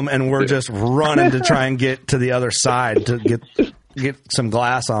lead them, and we're just running to try and get to the other side to get some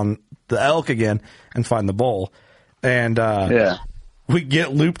glass on the elk again and find the bull. And we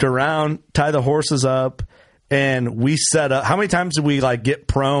get looped around, tie the horses up, and we set up. How many times did we like get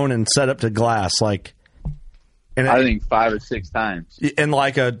prone and set up to glass? Like And I think 5 or 6 times. In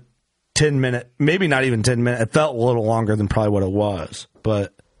like a 10-minute, maybe not even 10 minutes. It felt a little longer than probably what it was,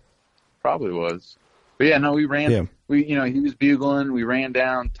 but probably was. But yeah, no, we ran. Yeah. He was bugling. We ran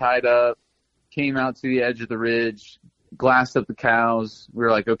down, tied up, came out to the edge of the ridge, glassed up the cows. We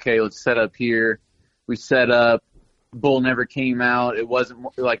were like, okay, let's set up here. We set up. Bull never came out. It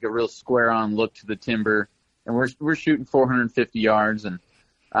wasn't like a real square-on look to the timber. And we're shooting 450 yards, and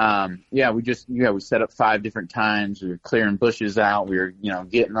we set up 5 different times. We were clearing bushes out. We were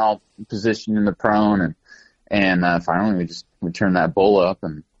getting all positioned in the prone, and finally we turned that bull up.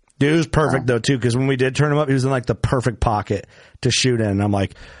 And dude, it was perfect though too, because when we did turn him up, he was in like the perfect pocket to shoot in. And I'm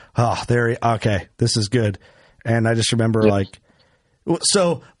like, oh, okay, this is good. And I just remember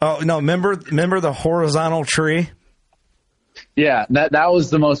remember the horizontal tree. Yeah, that was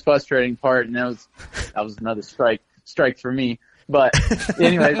the most frustrating part, and that was another strike for me. But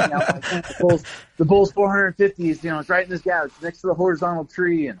anyway, the bull's 450. It's right in this gap. It's next to the horizontal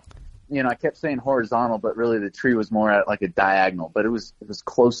tree, and I kept saying horizontal, but really the tree was more at like a diagonal. But it was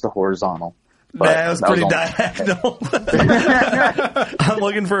close to horizontal. It was pretty diagonal. I'm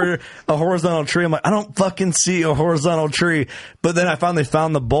looking for a horizontal tree. I'm like, I don't fucking see a horizontal tree. But then I finally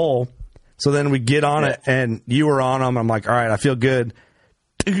found the bull. So then we get on it, and you were on him. I'm like, all right, I feel good.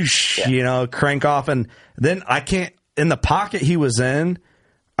 Crank off. And then I can't, in the pocket he was in,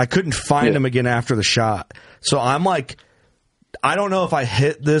 I couldn't find him again after the shot. So I'm like, I don't know if I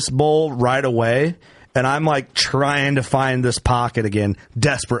hit this bull right away. And I'm like trying to find this pocket again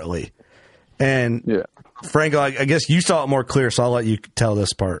desperately. And Franco, I guess you saw it more clear, so I'll let you tell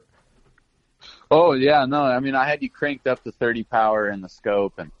this part. Oh, yeah, no, I mean, I had you cranked up to 30 power in the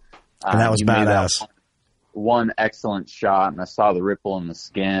scope, and that was badass. One excellent shot, and I saw the ripple in the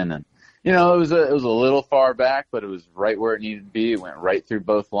skin, and it was a little far back, but it was right where it needed to be. It went right through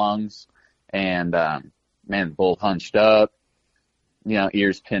both lungs, and the bull hunched up,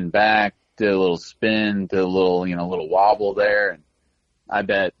 ears pinned back, did a little spin, did a little little wobble there, and I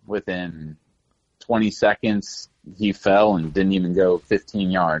bet within 20 seconds he fell and didn't even go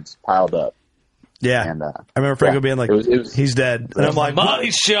 15 yards, piled up. Yeah, and, I remember Franco being like, he's dead. And I'm like, money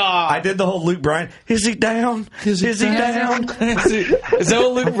shot. I did the whole Luke Bryan. Is he down? Is he down? Is that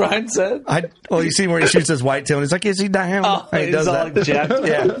what Luke Bryan said? You see where he shoots his whitetail, and he's like, is he down? Oh, he does that. Like jacked.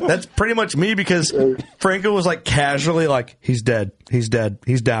 Yeah, that's pretty much me, because Franco was like casually like, he's dead. He's dead.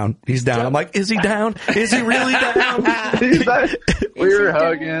 He's down. He's down. I'm like, is he down? Is he really down? We were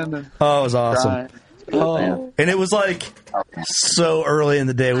hugging. And oh, it was awesome. crying. Oh. And it was like so early in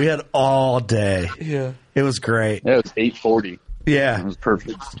the day. We had all day. Yeah. It was great. Yeah, it was 8:40. Yeah. It was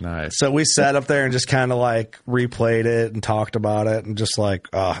perfect. Nice. So we sat up there and just kind of like replayed it and talked about it, and just like,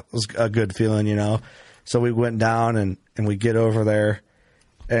 it was a good feeling, So we went down and we get over there,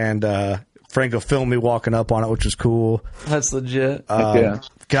 and Franco filmed me walking up on it, which was cool. That's legit.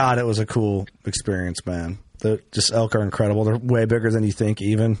 God, it was a cool experience, man. Just elk are incredible. They're way bigger than you think,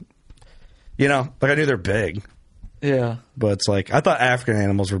 even. I knew they're big. Yeah. But it's like, I thought African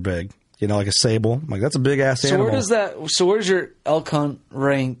animals were big. Like a sable. I'm like, that's a big ass animal. So where's your elk hunt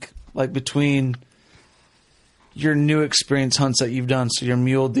rank, like between your new experience hunts that you've done? So your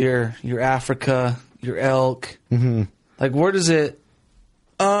mule deer, your Africa, your elk. Mm-hmm. Like, where does it?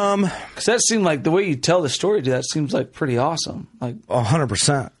 Because that seemed like the way you tell the story. That seems like pretty awesome. Like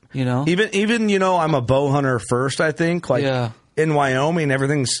 100%. Even I'm a bow hunter first. I think in Wyoming,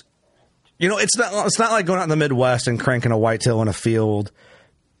 everything's. It's not like going out in the Midwest and cranking a whitetail in a field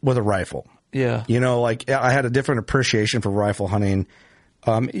with a rifle. Yeah. I had a different appreciation for rifle hunting.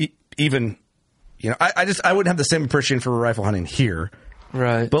 I wouldn't have the same appreciation for rifle hunting here.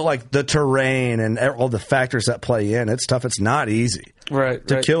 Right. But like the terrain and all the factors that play in, it's tough. It's not easy. Right.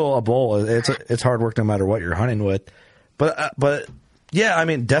 To kill a bull, it's hard work no matter what you're hunting with. But yeah, I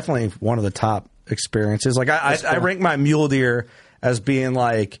mean, definitely one of the top experiences. Like I rank my mule deer as being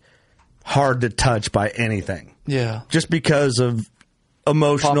like hard to touch by anything. Yeah. Just because of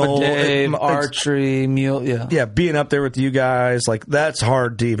emotional. Papa Dave, archery, mule. Yeah. Yeah. Being up there with you guys, like that's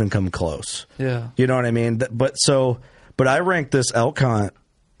hard to even come close. Yeah. You know what I mean? But I rank this elk hunt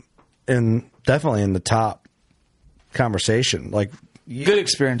definitely in the top conversation. Like, good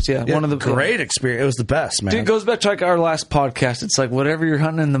experience, yeah. One of the great experience. It was the best, man. Dude, it goes back to like our last podcast. It's like whatever you're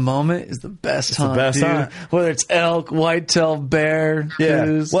hunting in the moment is the best hunt. The best dude. hunt. Whether it's elk, whitetail, bear, yeah.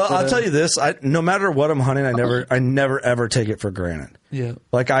 goose, well, whatever. I'll tell you this: no matter what I'm hunting, I never ever take it for granted. Yeah.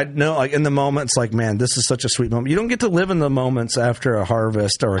 Like I know, like in the moment, it's like, man, this is such a sweet moment. You don't get to live in the moments after a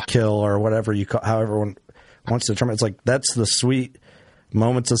harvest or a kill or whatever however one wants to determine. It's like that's the sweet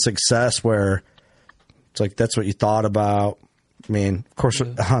moments of success where it's like that's what you thought about. I mean, of course,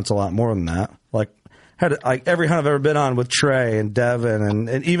 it hunts a lot more than that. Like had like every hunt I've ever been on with Trey and Devin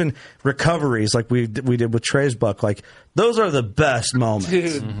and even recoveries like we did with Trey's buck. Like those are the best moments,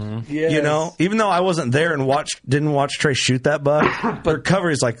 dude. Yes. You know, even though I wasn't there and didn't watch Trey shoot that buck, but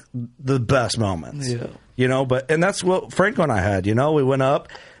recovery is like the best moments. Yeah. You know, and that's what Franco and I had. You know, we went up.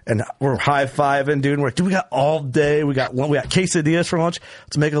 And we're high-fiving, dude. Dude, we got all day. We got quesadillas for lunch.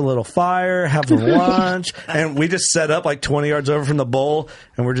 Let's make a little fire, have some lunch. And we just set up like 20 yards over from the bowl,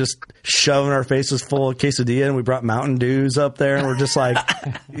 and we're just shoving our faces full of quesadilla. And we brought Mountain Dews up there, and we're just like,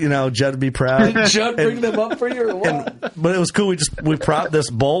 you know, Judd would be proud. Did Judd bring them up for you or what? But it was cool. We propped this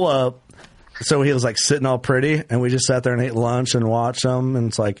bowl up, so he was like sitting all pretty, and we just sat there and ate lunch and watched him. And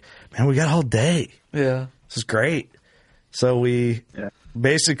it's like, man, we got all day. Yeah. This is great. So we... Yeah.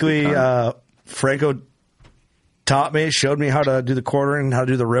 Basically, Franco taught me, showed me how to do the quartering, how to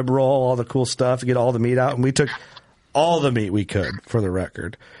do the rib roll, all the cool stuff to get all the meat out. And we took all the meat we could, for the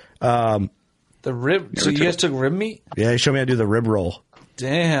record. The rib. So you guys took rib meat? Yeah, he showed me how to do the rib roll.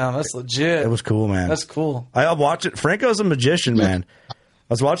 Damn, that's legit. It was cool, man. That's cool. I watch it. Franco's a magician, man. I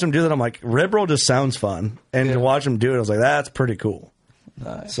was watching him do that. I'm like, rib roll just sounds fun. And to watch him do it, I was like, that's pretty cool.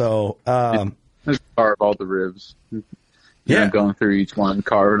 Nice. So, just carve all the ribs. You know, going through each one,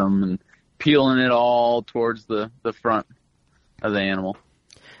 carving them, and peeling it all towards the front of the animal.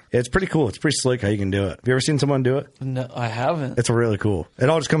 It's pretty cool. It's pretty slick how you can do it. Have you ever seen someone do it? No, I haven't. It's really cool. It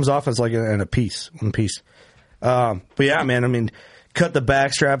all just comes off as like in a piece, one piece. But yeah, man, I mean, cut the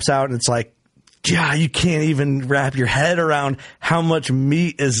back straps out, and it's like, yeah, you can't even wrap your head around how much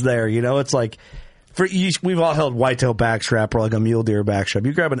meat is there. You know, it's like, we've all held whitetail backstrap or like a mule deer backstrap.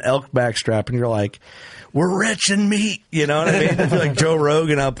 You grab an elk backstrap, and you're like, we're rich in meat, you know what I mean? I feel like Joe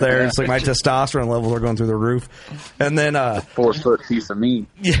Rogan up there. It's like my testosterone levels are going through the roof. And then 4-foot piece of meat.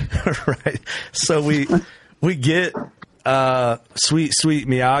 Yeah, right. So we get sweet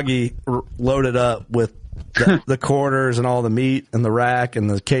Miyagi loaded up with the quarters and all the meat and the rack and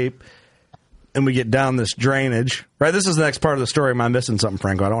the cape, and we get down this drainage. Right, this is the next part of the story. Am I missing something,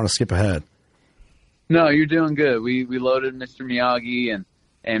 Franco? I don't want to skip ahead. No, you're doing good. We loaded Mr. Miyagi,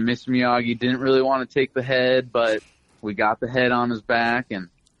 and Mr. Miyagi didn't really want to take the head, but we got the head on his back, and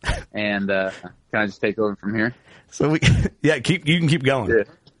can I just take over from here? So you can keep going.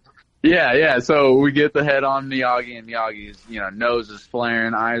 Yeah. So we get the head on Miyagi, and Miyagi's, nose is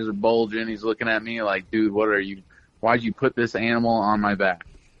flaring, eyes are bulging. He's looking at me like, dude, why'd you put this animal on my back?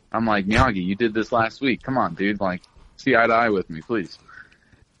 I'm like, Miyagi, you did this last week. Come on, dude. Like, see eye to eye with me, please.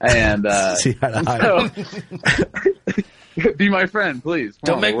 And see eye to eye. Be my friend, please.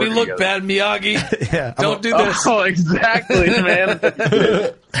 Don't make me look bad, Miyagi. Yeah, Don't do this. Oh, exactly, man.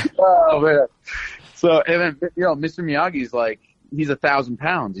 Oh, man. So, and then, Mr. Miyagi's like, he's 1,000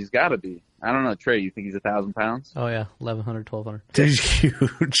 pounds. He's got to be. I don't know, Trey, you think he's 1,000 pounds? Oh, yeah. 1,100, 1,200. He's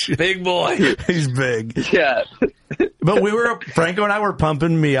huge. Big boy. He's big. Yeah. But Franco and I were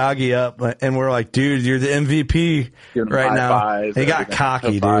pumping Miyagi up, and we're like, dude, you're the MVP right now. He got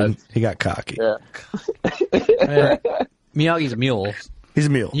cocky, dude. He got cocky. Yeah. Miyagi's a mule. He's a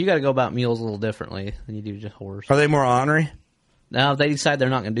mule. You got to go about mules a little differently than you do just horse. Are they more ornery? No, they decide they're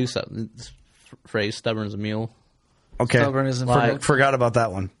not going to do something. This phrase, stubborn as a mule. Okay. Stubborn as a forgot about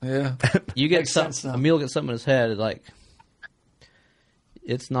that one. Yeah. You get a mule gets something in his head, like,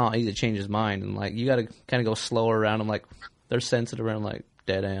 it's not easy to change his mind. And, like, you got to kind of go slower around them. Like, they're sensitive around, like,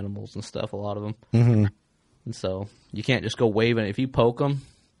 dead animals and stuff, a lot of them. Mm-hmm. And so you can't just go waving. If you poke them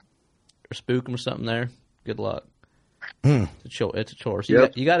or spook them or something there, good luck. It's a chore. So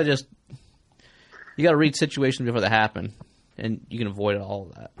you got to read situations before they happen, and you can avoid all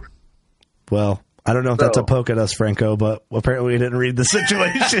of that. Well, I don't know if that's a poke at us, Franco, but apparently we didn't read the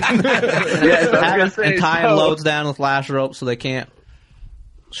situation. And tie them loads down with lash rope so they can't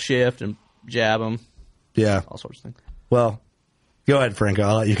shift and jab them. Yeah. All sorts of things. Well, go ahead, Franco.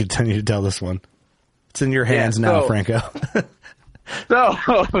 I'll let you continue to tell this one. It's in your hands now, Franco. So,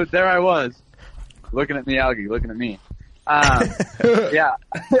 there I was, looking at Miyagi, looking at me. Yeah.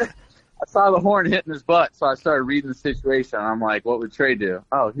 I saw the horn hitting his butt, so I started reading the situation. I'm like, what would Trey do?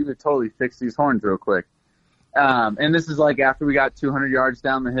 Oh, he would totally fix these horns real quick. And this is like after we got 200 yards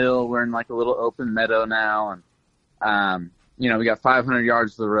down the hill. We're in like a little open meadow now, and we got 500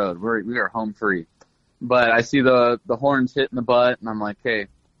 yards to the road. We are home free. But I see the horns hitting the butt, and I'm like, hey,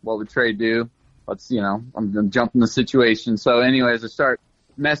 what would Trey do? Let's, I'm jumping the situation. So anyways, I start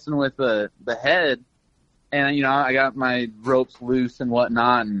messing with the head, and, I got my ropes loose and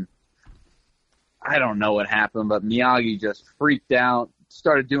whatnot, and I don't know what happened, but Miyagi just freaked out,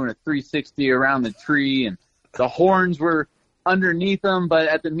 started doing a 360 around the tree, and the horns were underneath him, but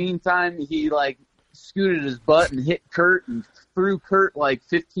at the meantime, he, scooted his butt and hit Kurt and threw Kurt like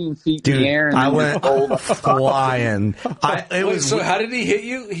 15 feet in the air. And I went flying. How did he hit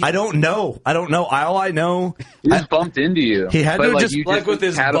you? I don't know. All I know, he just bumped into you. He had to just like with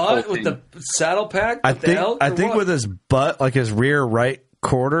his butt, with the saddle pack. I think with his butt, like his rear right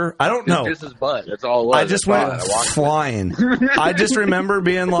quarter. I don't know. Just his butt. That's all it was. I just went flying. I just remember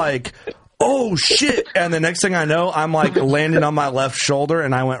being like, oh shit, and the next thing I know, I'm like landing on my left shoulder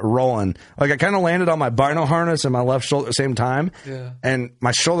and I went rolling. Like I kind of landed on my bino harness and my left shoulder at the same time. Yeah. And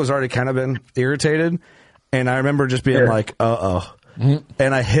my shoulder's already kind of been irritated. And I remember just being like, uh-oh.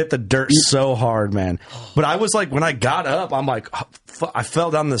 And I hit the dirt so hard, man. But I was like, when I got up, I'm like, oh, I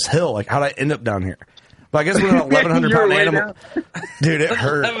fell down this hill. Like, how'd I end up down here? But I guess with an 1,100-pound animal, dude, it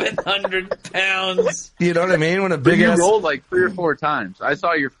hurt. 1,100 pounds. You know what I mean? When a big ass rolled like 3 or 4 times. I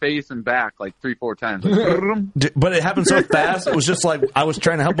saw your face and back like 3-4 times. Like, but it happened so fast. It was just like I was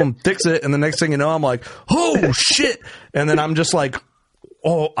trying to help him fix it, and the next thing you know, I'm like, oh shit! And then I'm just like,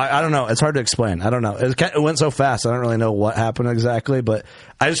 oh, I don't know. It's hard to explain. I don't know. It went so fast. I don't really know what happened exactly, but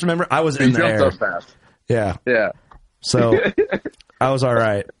I just remember I was in the air. So fast. Yeah. So I was all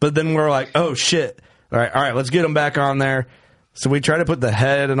right, but then we're like, oh shit. All right, let's get them back on there. So we try to put the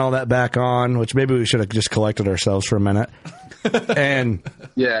head and all that back on, which maybe we should have just collected ourselves for a minute. And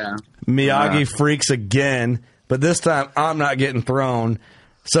Miyagi freaks again, but this time I'm not getting thrown.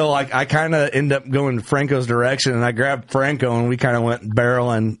 So like I kind of end up going Franco's direction, and I grabbed Franco, and we kind of went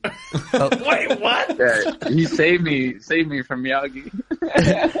barreling. Wait, what? Yeah, he saved me from Miyagi.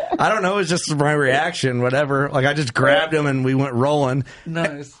 I don't know. It's just my reaction, whatever. Like I just grabbed him, and we went rolling.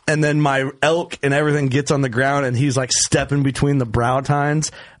 Nice. And then my elk and everything gets on the ground, and he's like stepping between the brow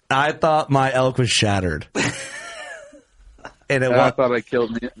tines. I thought my elk was shattered. And I thought I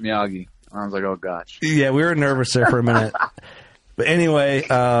killed Miyagi. I was like, oh gosh. Yeah, we were nervous there for a minute. But anyway,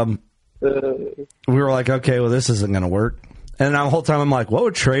 we were like, okay, well, this isn't going to work. And the whole time I'm like, what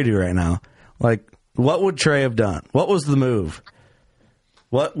would Trey do right now? Like, what would Trey have done? What was the move?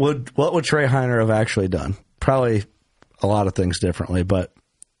 What would Trey Heiner have actually done? Probably a lot of things differently, but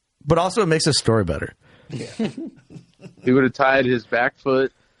also it makes the story better. Yeah. He would have tied his back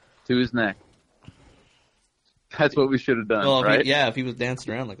foot to his neck. That's what we should have done, right? If he was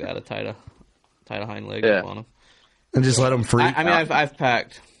dancing around like that, I'd tied a hind leg up on him. And just let him free. I mean, I've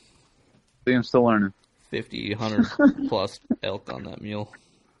packed. I'm still learning. 50, 100 plus elk on that mule.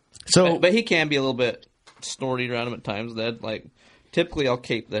 So, but he can be a little bit snorty around him at times. That like typically I'll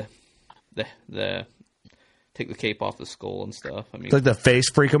cape the take the cape off the skull and stuff. I mean, like the face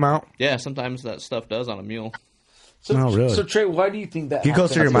freak him out. Yeah, sometimes that stuff does on a mule. So, oh, really? So Trey, why do you think that? Get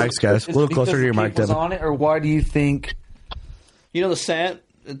closer to your mics, guys. A little closer to your mic, Devin. On it, or why do you think? You know, the scent,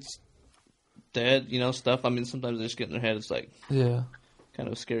 it's dead. You know, stuff. I mean, sometimes they just get in their head. It's like kind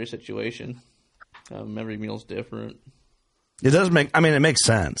of a scary situation. Every mule's different. It does make. I mean, it makes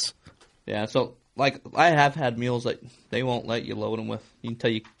sense. Yeah. So, like, I have had mules that they won't let you load them with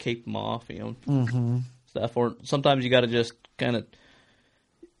until you cape them off. You know, stuff. Or sometimes you got to just kind of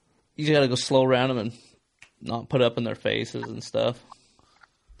you got to go slow around them and not put up in their faces and stuff.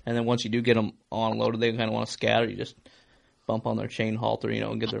 And then once you do get them on loaded, they kind of want to scatter. You just bump on their chain halter, you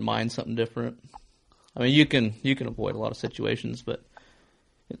know, and give their mind something different. I mean, you can avoid a lot of situations, but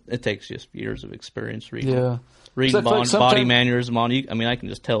it takes just years of experience reading body mannerism on you. I mean, I can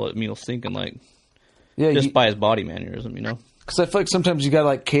just tell a mule's thinking by his body mannerism, you know. Because I feel like sometimes you got to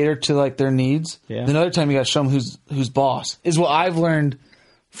like cater to like their needs. Yeah. Then another time you got to show them who's boss. Is what I've learned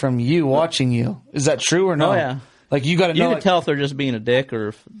from you watching you. Is that true or no? Oh yeah. Like you got to know. You can tell if they're just being a dick or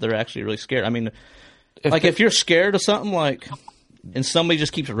if they're actually really scared. I mean, if you're scared of something and somebody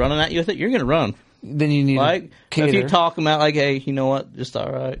just keeps running at you with it, you're gonna run. Then you need cater. If you talk them out like, hey, you know what, just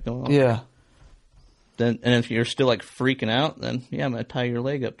all right, go on. Yeah. And if you're still like freaking out, then I'm gonna tie your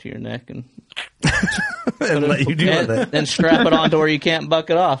leg up to your neck and let you do that. Then strap it on to where you can't buck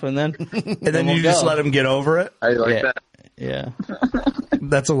it off, and then you just let them get over it. I like that. Yeah.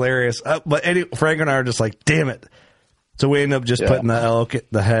 That's hilarious. But Frank and I are just like, damn it. So we ended up just putting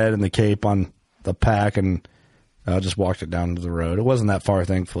the head and the cape on the pack, and I just walked it down to the road. It wasn't that far,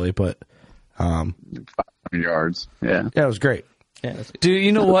 thankfully, but 500 yards. Yeah, it was great. Yeah, dude,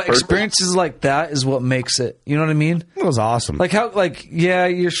 you know what? Experiences like that is what makes it. You know what I mean? It was awesome.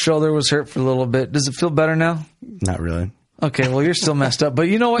 Your shoulder was hurt for a little bit. Does it feel better now? Not really. Okay, well, you're still messed up, but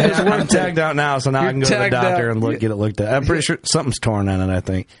you know what? I'm tagged out now, so now I can go to the doctor and get it looked at. I'm pretty sure something's torn in it, I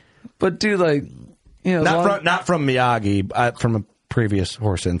think. But dude, not from Miyagi, from a previous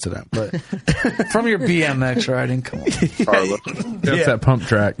horse incident, but from your BMX riding. Come on, that's that pump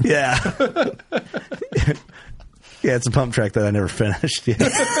track. Yeah. Yeah, it's a pump track that I never finished.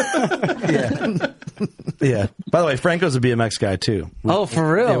 Yeah. By the way, Franco's a BMX guy too.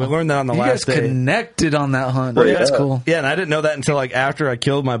 For real? Yeah, we learned that on the last day. You guys connected on that hunt. Well, That's cool. Yeah, and I didn't know that until like after I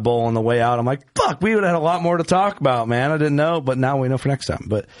killed my bull on the way out. I'm like, fuck, we would have had a lot more to talk about, man. I didn't know, but now we know for next time.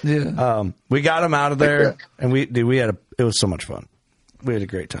 But we got him out of there, and it was so much fun. We had a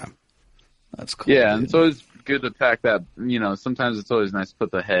great time. That's cool. Yeah, and so it's good to pack that. Sometimes it's always nice to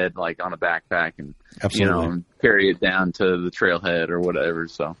put the head like on a backpack and and carry it down to the trailhead or whatever.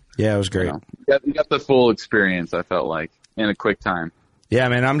 So yeah, it was great. You got the full experience. I felt like in a quick time. Yeah,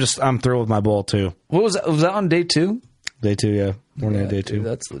 man, I'm thrilled with my bull too. What was that? Was that on day 2? Day 2, yeah, morning of day 2. Dude,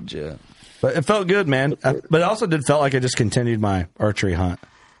 that's legit. But it felt good, man. But it also felt like I just continued my archery hunt.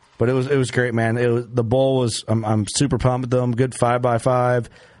 But it was great, man. The bull was. I'm super pumped with them. Good 5x5.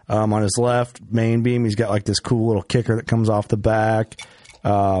 On his left main beam, he's got like this cool little kicker that comes off the back.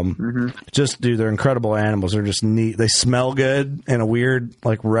 Just, dude, they're incredible animals. They're just neat. They smell good in a weird,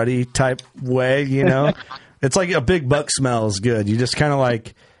 like, ruddy type way, It's like a big buck smells good. You just kind of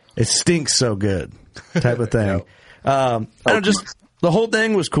like, it stinks so good type of thing. The whole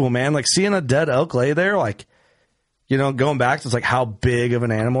thing was cool, man. Like, seeing a dead elk lay there, like, going back to it's like how big of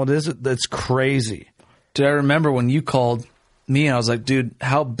an animal it is. It's crazy. Dude, I remember when you called me, and I was like, dude,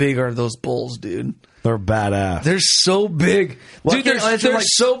 how big are those bulls, dude? They're badass. They're so big. Dude, they're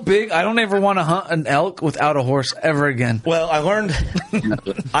so big. I don't ever want to hunt an elk without a horse ever again. Well, I learned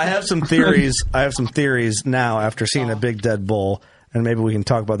I have some theories. Now after seeing a big dead bull, and maybe we can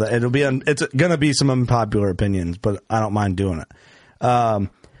talk about that. It's going to be some unpopular opinions, but I don't mind doing it.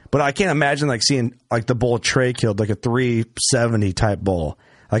 But I can't imagine like seeing like the bull Trey killed, like a 370 type bull.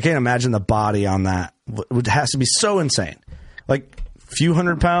 I can't imagine the body on that. It has to be so insane. Like a few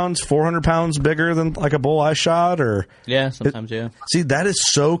 100 pounds, 400 pounds bigger than like a bull I shot, or sometimes. See, that is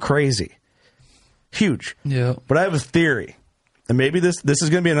so crazy, huge. Yeah. But I have a theory, and maybe this is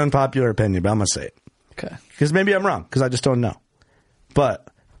going to be an unpopular opinion, but I'm going to say it. Okay. Because maybe I'm wrong, because I just don't know. But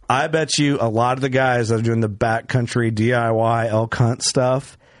I bet you a lot of the guys that are doing the backcountry DIY elk hunt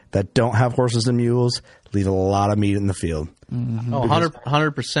stuff that don't have horses and mules leave a lot of meat in the field. Mm-hmm. Oh,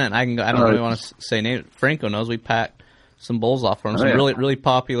 100%. I don't really want to say name. Franco knows we packed some bulls off for him. Some really, really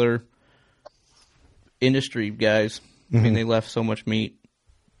popular industry guys. I mean, they left so much meat.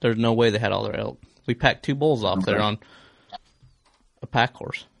 There's no way they had all their elk. We packed 2 bulls off there on a pack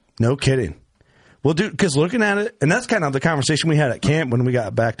horse. No kidding. Well, dude, because looking at it, and that's kind of the conversation we had at camp when we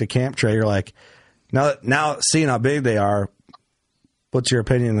got back to camp, Trey. You're like, now seeing how big they are, what's your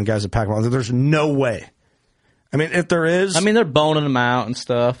opinion on the guys that pack them off? There's no way. I mean, if there is... they're boning them out and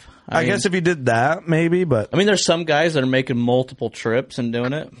stuff. I guess if you did that, maybe, but... there's some guys that are making multiple trips and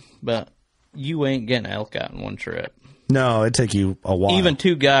doing it, but you ain't getting elk out in one trip. No, it'd take you a while. Even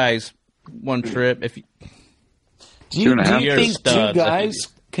 2 guys, one trip. Do you think 2 guys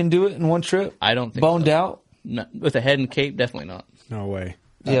can do it in one trip? I don't think boned so. out? No, with a head and cape, definitely not. No way.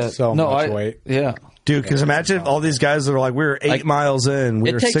 That's much weight. Yeah. Dude, because imagine if all these guys that are like, we were 8 miles in,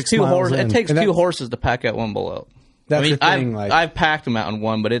 we were 6 miles in. It takes 2 horses to pack out one bull elk. That's the thing. I've packed them out in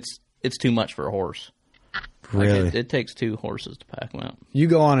one, but it's too much for a horse. Really? It takes 2 horses to pack them out. You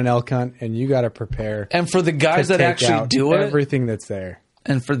go on an elk hunt, and you got to prepare. And for the guys that actually do it, everything that's there.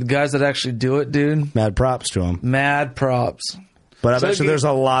 And for the guys that actually do it, dude, mad props to them. Mad props. But I bet you there's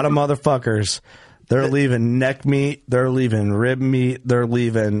a lot of motherfuckers. They're leaving neck meat. They're leaving rib meat. They're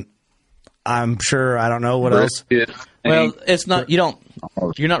leaving. I'm sure. I don't know what else. Well, it's not.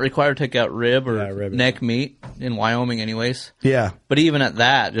 You're not required to take out rib or neck meat in Wyoming, anyways. Yeah. But even at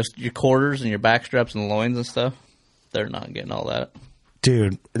that, just your quarters and your back straps and loins and stuff, they're not getting all that.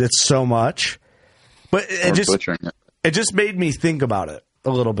 Dude, it's so much. But it just made me think about it a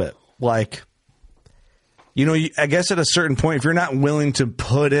little bit. Like, I guess at a certain point, if you're not willing to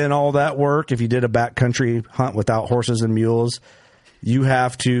put in all that work, if you did a backcountry hunt without horses and mules, you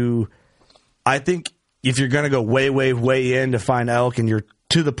have to. I think if you're going to go way, way, way in to find elk and you're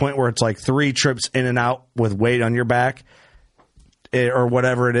to the point where it's like 3 trips in and out with weight on your back or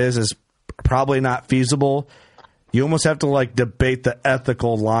whatever it is probably not feasible. You almost have to like debate the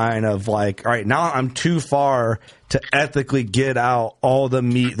ethical line of like, all right, now I'm too far to ethically get out all the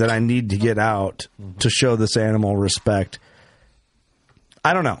meat that I need to get out to show this animal respect.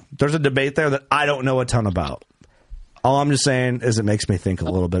 I don't know. There's a debate there that I don't know a ton about. All I'm just saying is it makes me think a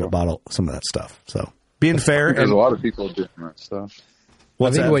little bit about some of that stuff. So being fair. There's a lot of people doing that stuff.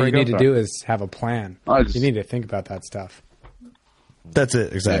 I think what you need to do is have a plan. You need to think about that stuff. That's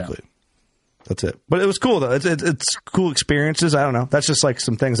it. Exactly. Yeah. That's it. But it was cool, though. It's cool experiences. I don't know. That's just like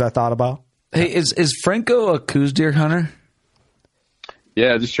some things I thought about. Hey, is Franco a Coues deer hunter?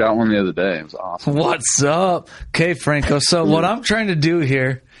 Yeah, I just shot one the other day. It was awesome. What's up? Okay, Franco. So what I'm trying to do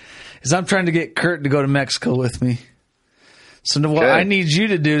here is I'm trying to get Kurt to go to Mexico with me. So what I need you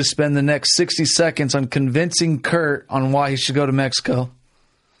to do is spend the next 60 seconds on convincing Kurt on why he should go to Mexico.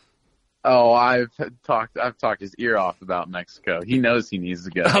 Oh, I've talked his ear off about Mexico. He knows he needs to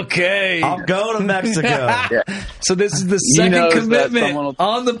go. Okay. I'll go to Mexico. Yeah. So this is the second commitment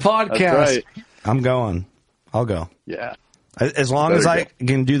on the podcast. That's right. I'm going. I'll go. Yeah. As long as I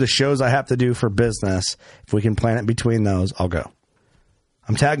can do the shows I have to do for business, if we can plan it between those, I'll go.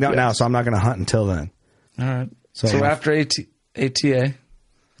 I'm tagged out now, so I'm not going to hunt until then. All right. So after ATA,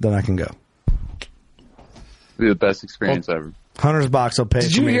 then I can go. Be the best experience ever. Hunter's Box will pay.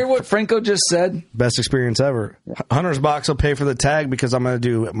 Did you hear what Franco just said? Best experience ever. Hunter's Box will pay for the tag because I'm going to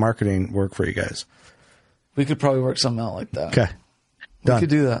do marketing work for you guys. We could probably work something out like that. Okay. Done. We could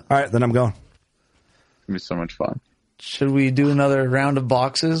do that. All right, then I'm going. It's going to be so much fun. Should we do another round of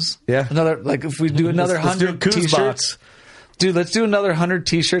boxes? Yeah. If we do another 100 T-shirts. Box. Dude, let's do another 100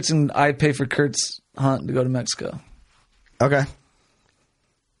 T-shirts and I pay for Kurt's hunt to go to Mexico. Okay.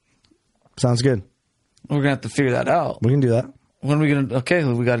 Sounds good. We're going to have to figure that out. We can do that. When are we going to... Okay,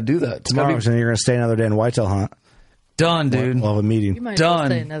 we got to do that. Tomorrow, so you're going to stay another day in whitetail hunt. Done, dude. We'll have a meeting. You might Done.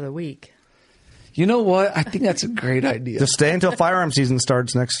 stay another week. You know what? I think that's a great idea. Just stay until firearm season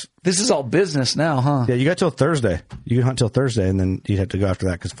starts next. This is all business now, huh? Yeah, you got till Thursday. You can hunt till Thursday, and then you'd have to go after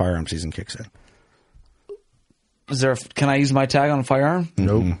that because firearm season kicks in. Can I use my tag on a firearm?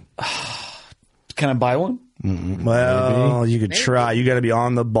 Nope. Can I buy one? Mm-mm. Well, you could try. You got to be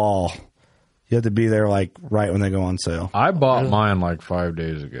on the ball. You have to be there like right when they go on sale. I bought mine like 5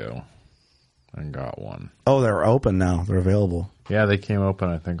 days ago and got one. Oh, they're open now. They're available. Yeah, they came open,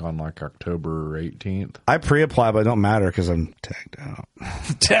 I think, on like October 18th. I pre-apply, but it don't matter because I'm tagged out.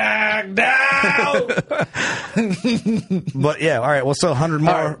 Tagged out! But yeah, all right. Well, so 100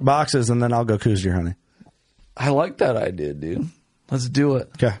 more boxes, and then I'll go coos deer hunting. I like that idea, dude. Let's do it.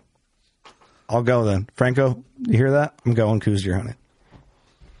 Okay. I'll go then. Franco, you hear that? I'm going coos deer hunting.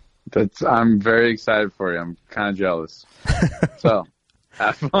 I'm very excited for you. I'm kind of jealous. So,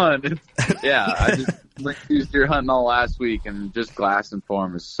 have fun. I just went coos deer hunting all last week, and just glassing for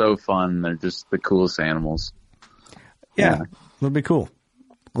them is so fun. They're just the coolest animals. Yeah. It'll be cool.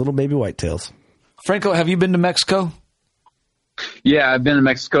 Little baby whitetails. Franco, have you been to Mexico? Yeah, I've been to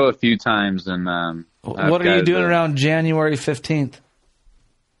Mexico a few times, and what are you doing around January 15th?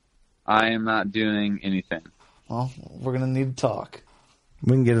 I am not doing anything. Well, we're gonna need to talk.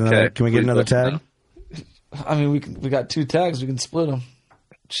 We can get another. Can we get another tag? I mean, we got 2 tags. We can split them,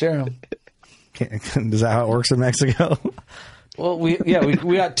 share them. Is that how it works in Mexico? Well, we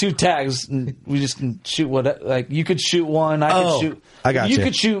got 2 tags, and we just can shoot you could shoot one. I could shoot. I got you. You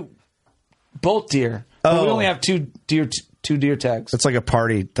could shoot both deer. But we only have 2 deer tags. It's like a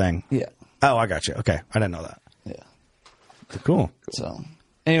party thing. Yeah. Oh, I got you. Okay, I didn't know that. Yeah. Cool. So.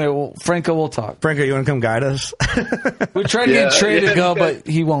 Anyway, well, Franco, we'll talk. Franco, you want to come guide us? We tried to get Trey to go, but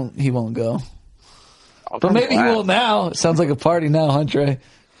he won't go. But maybe he will now. It sounds like a party now, huh, Trey?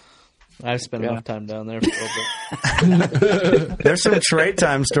 I've spent enough time down there for a little bit. There's some Trey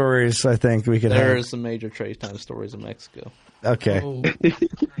time stories I think we could have. There are some major Trey time stories in Mexico. Okay. Oh.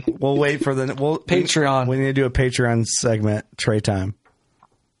 We'll wait for the Patreon. We need to do a Patreon segment, Trey time.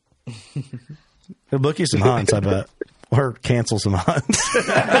 It'll book you some hunts, I bet. Or cancel some hunts.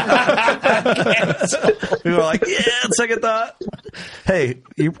 We were like, second thought. Hey,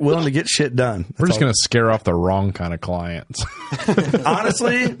 you're willing to get shit done. We're just going to scare off the wrong kind of clients.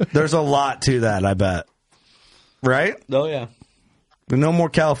 Honestly, there's a lot to that, I bet. Right? Oh, yeah. No more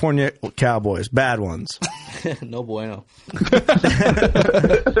California cowboys. Bad ones. No bueno.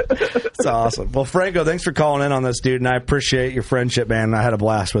 It's awesome. Well, Franco, thanks for calling in on this, dude, and I appreciate your friendship, man. I had a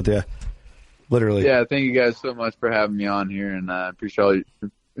blast with you. Literally. Yeah, thank you guys so much for having me on here, and I appreciate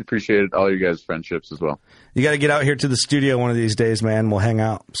all your guys' friendships as well. You got to get out here to the studio one of these days, man. We'll hang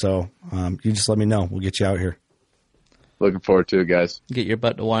out. So you just let me know. We'll get you out here. Looking forward to it, guys. Get your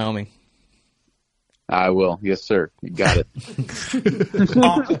butt to Wyoming. I will. Yes, sir. You got it.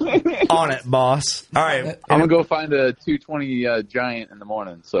 on it, boss. All right. I'm going to go find a 220 Giant in the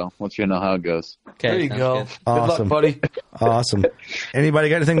morning, so let you know how it goes. Okay, there you go. Good. Awesome. Good luck, buddy. Awesome. Anybody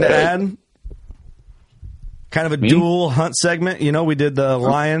got anything to add? Kind of a dual hunt segment. You know, we did the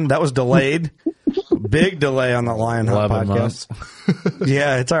lion. That was delayed. Big delay on the lion hunt podcast.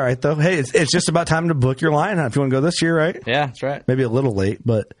 Yeah, it's all right, though. Hey, it's just about time to book your lion hunt if you want to go this year, right? Yeah, that's right. Maybe a little late,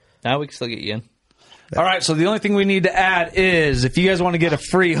 but... Now we can still get you in. All right, so the only thing we need to add is if you guys want to get a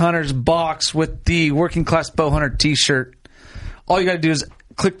free Hunter's box with the Working Class Bow Hunter t-shirt, all you got to do is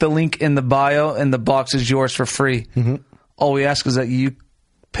click the link in the bio, and the box is yours for free. Mm-hmm. All we ask is that you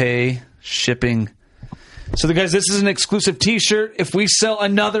pay shipping. So, guys, this is an exclusive T-shirt. If we sell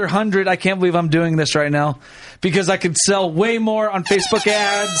another 100, I can't believe I'm doing this right now, because I could sell way more on Facebook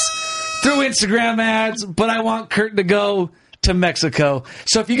ads, through Instagram ads, but I want Kurt to go to Mexico.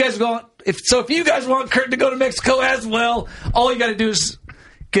 So if you guys want Kurt to go to Mexico as well, all you got to do is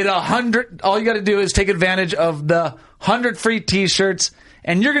get 100. All you got to do is take advantage of the 100 free T-shirts,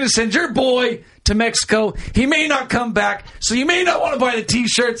 and you're going to send your boy to Mexico. He may not come back, so you may not want to buy the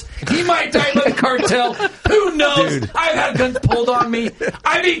T-shirts. He might die by the cartel. Who knows? Dude. I've had guns pulled on me.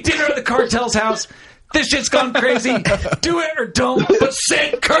 I've eaten dinner at the cartel's house. This shit's gone crazy. Do it or don't, but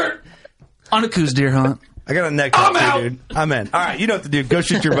send Kurt on a Coues deer hunt. I got a neck tattoo, dude. I'm in. All right, you know what to do. Go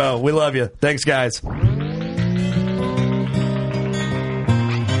shoot your bow. We love you. Thanks, guys.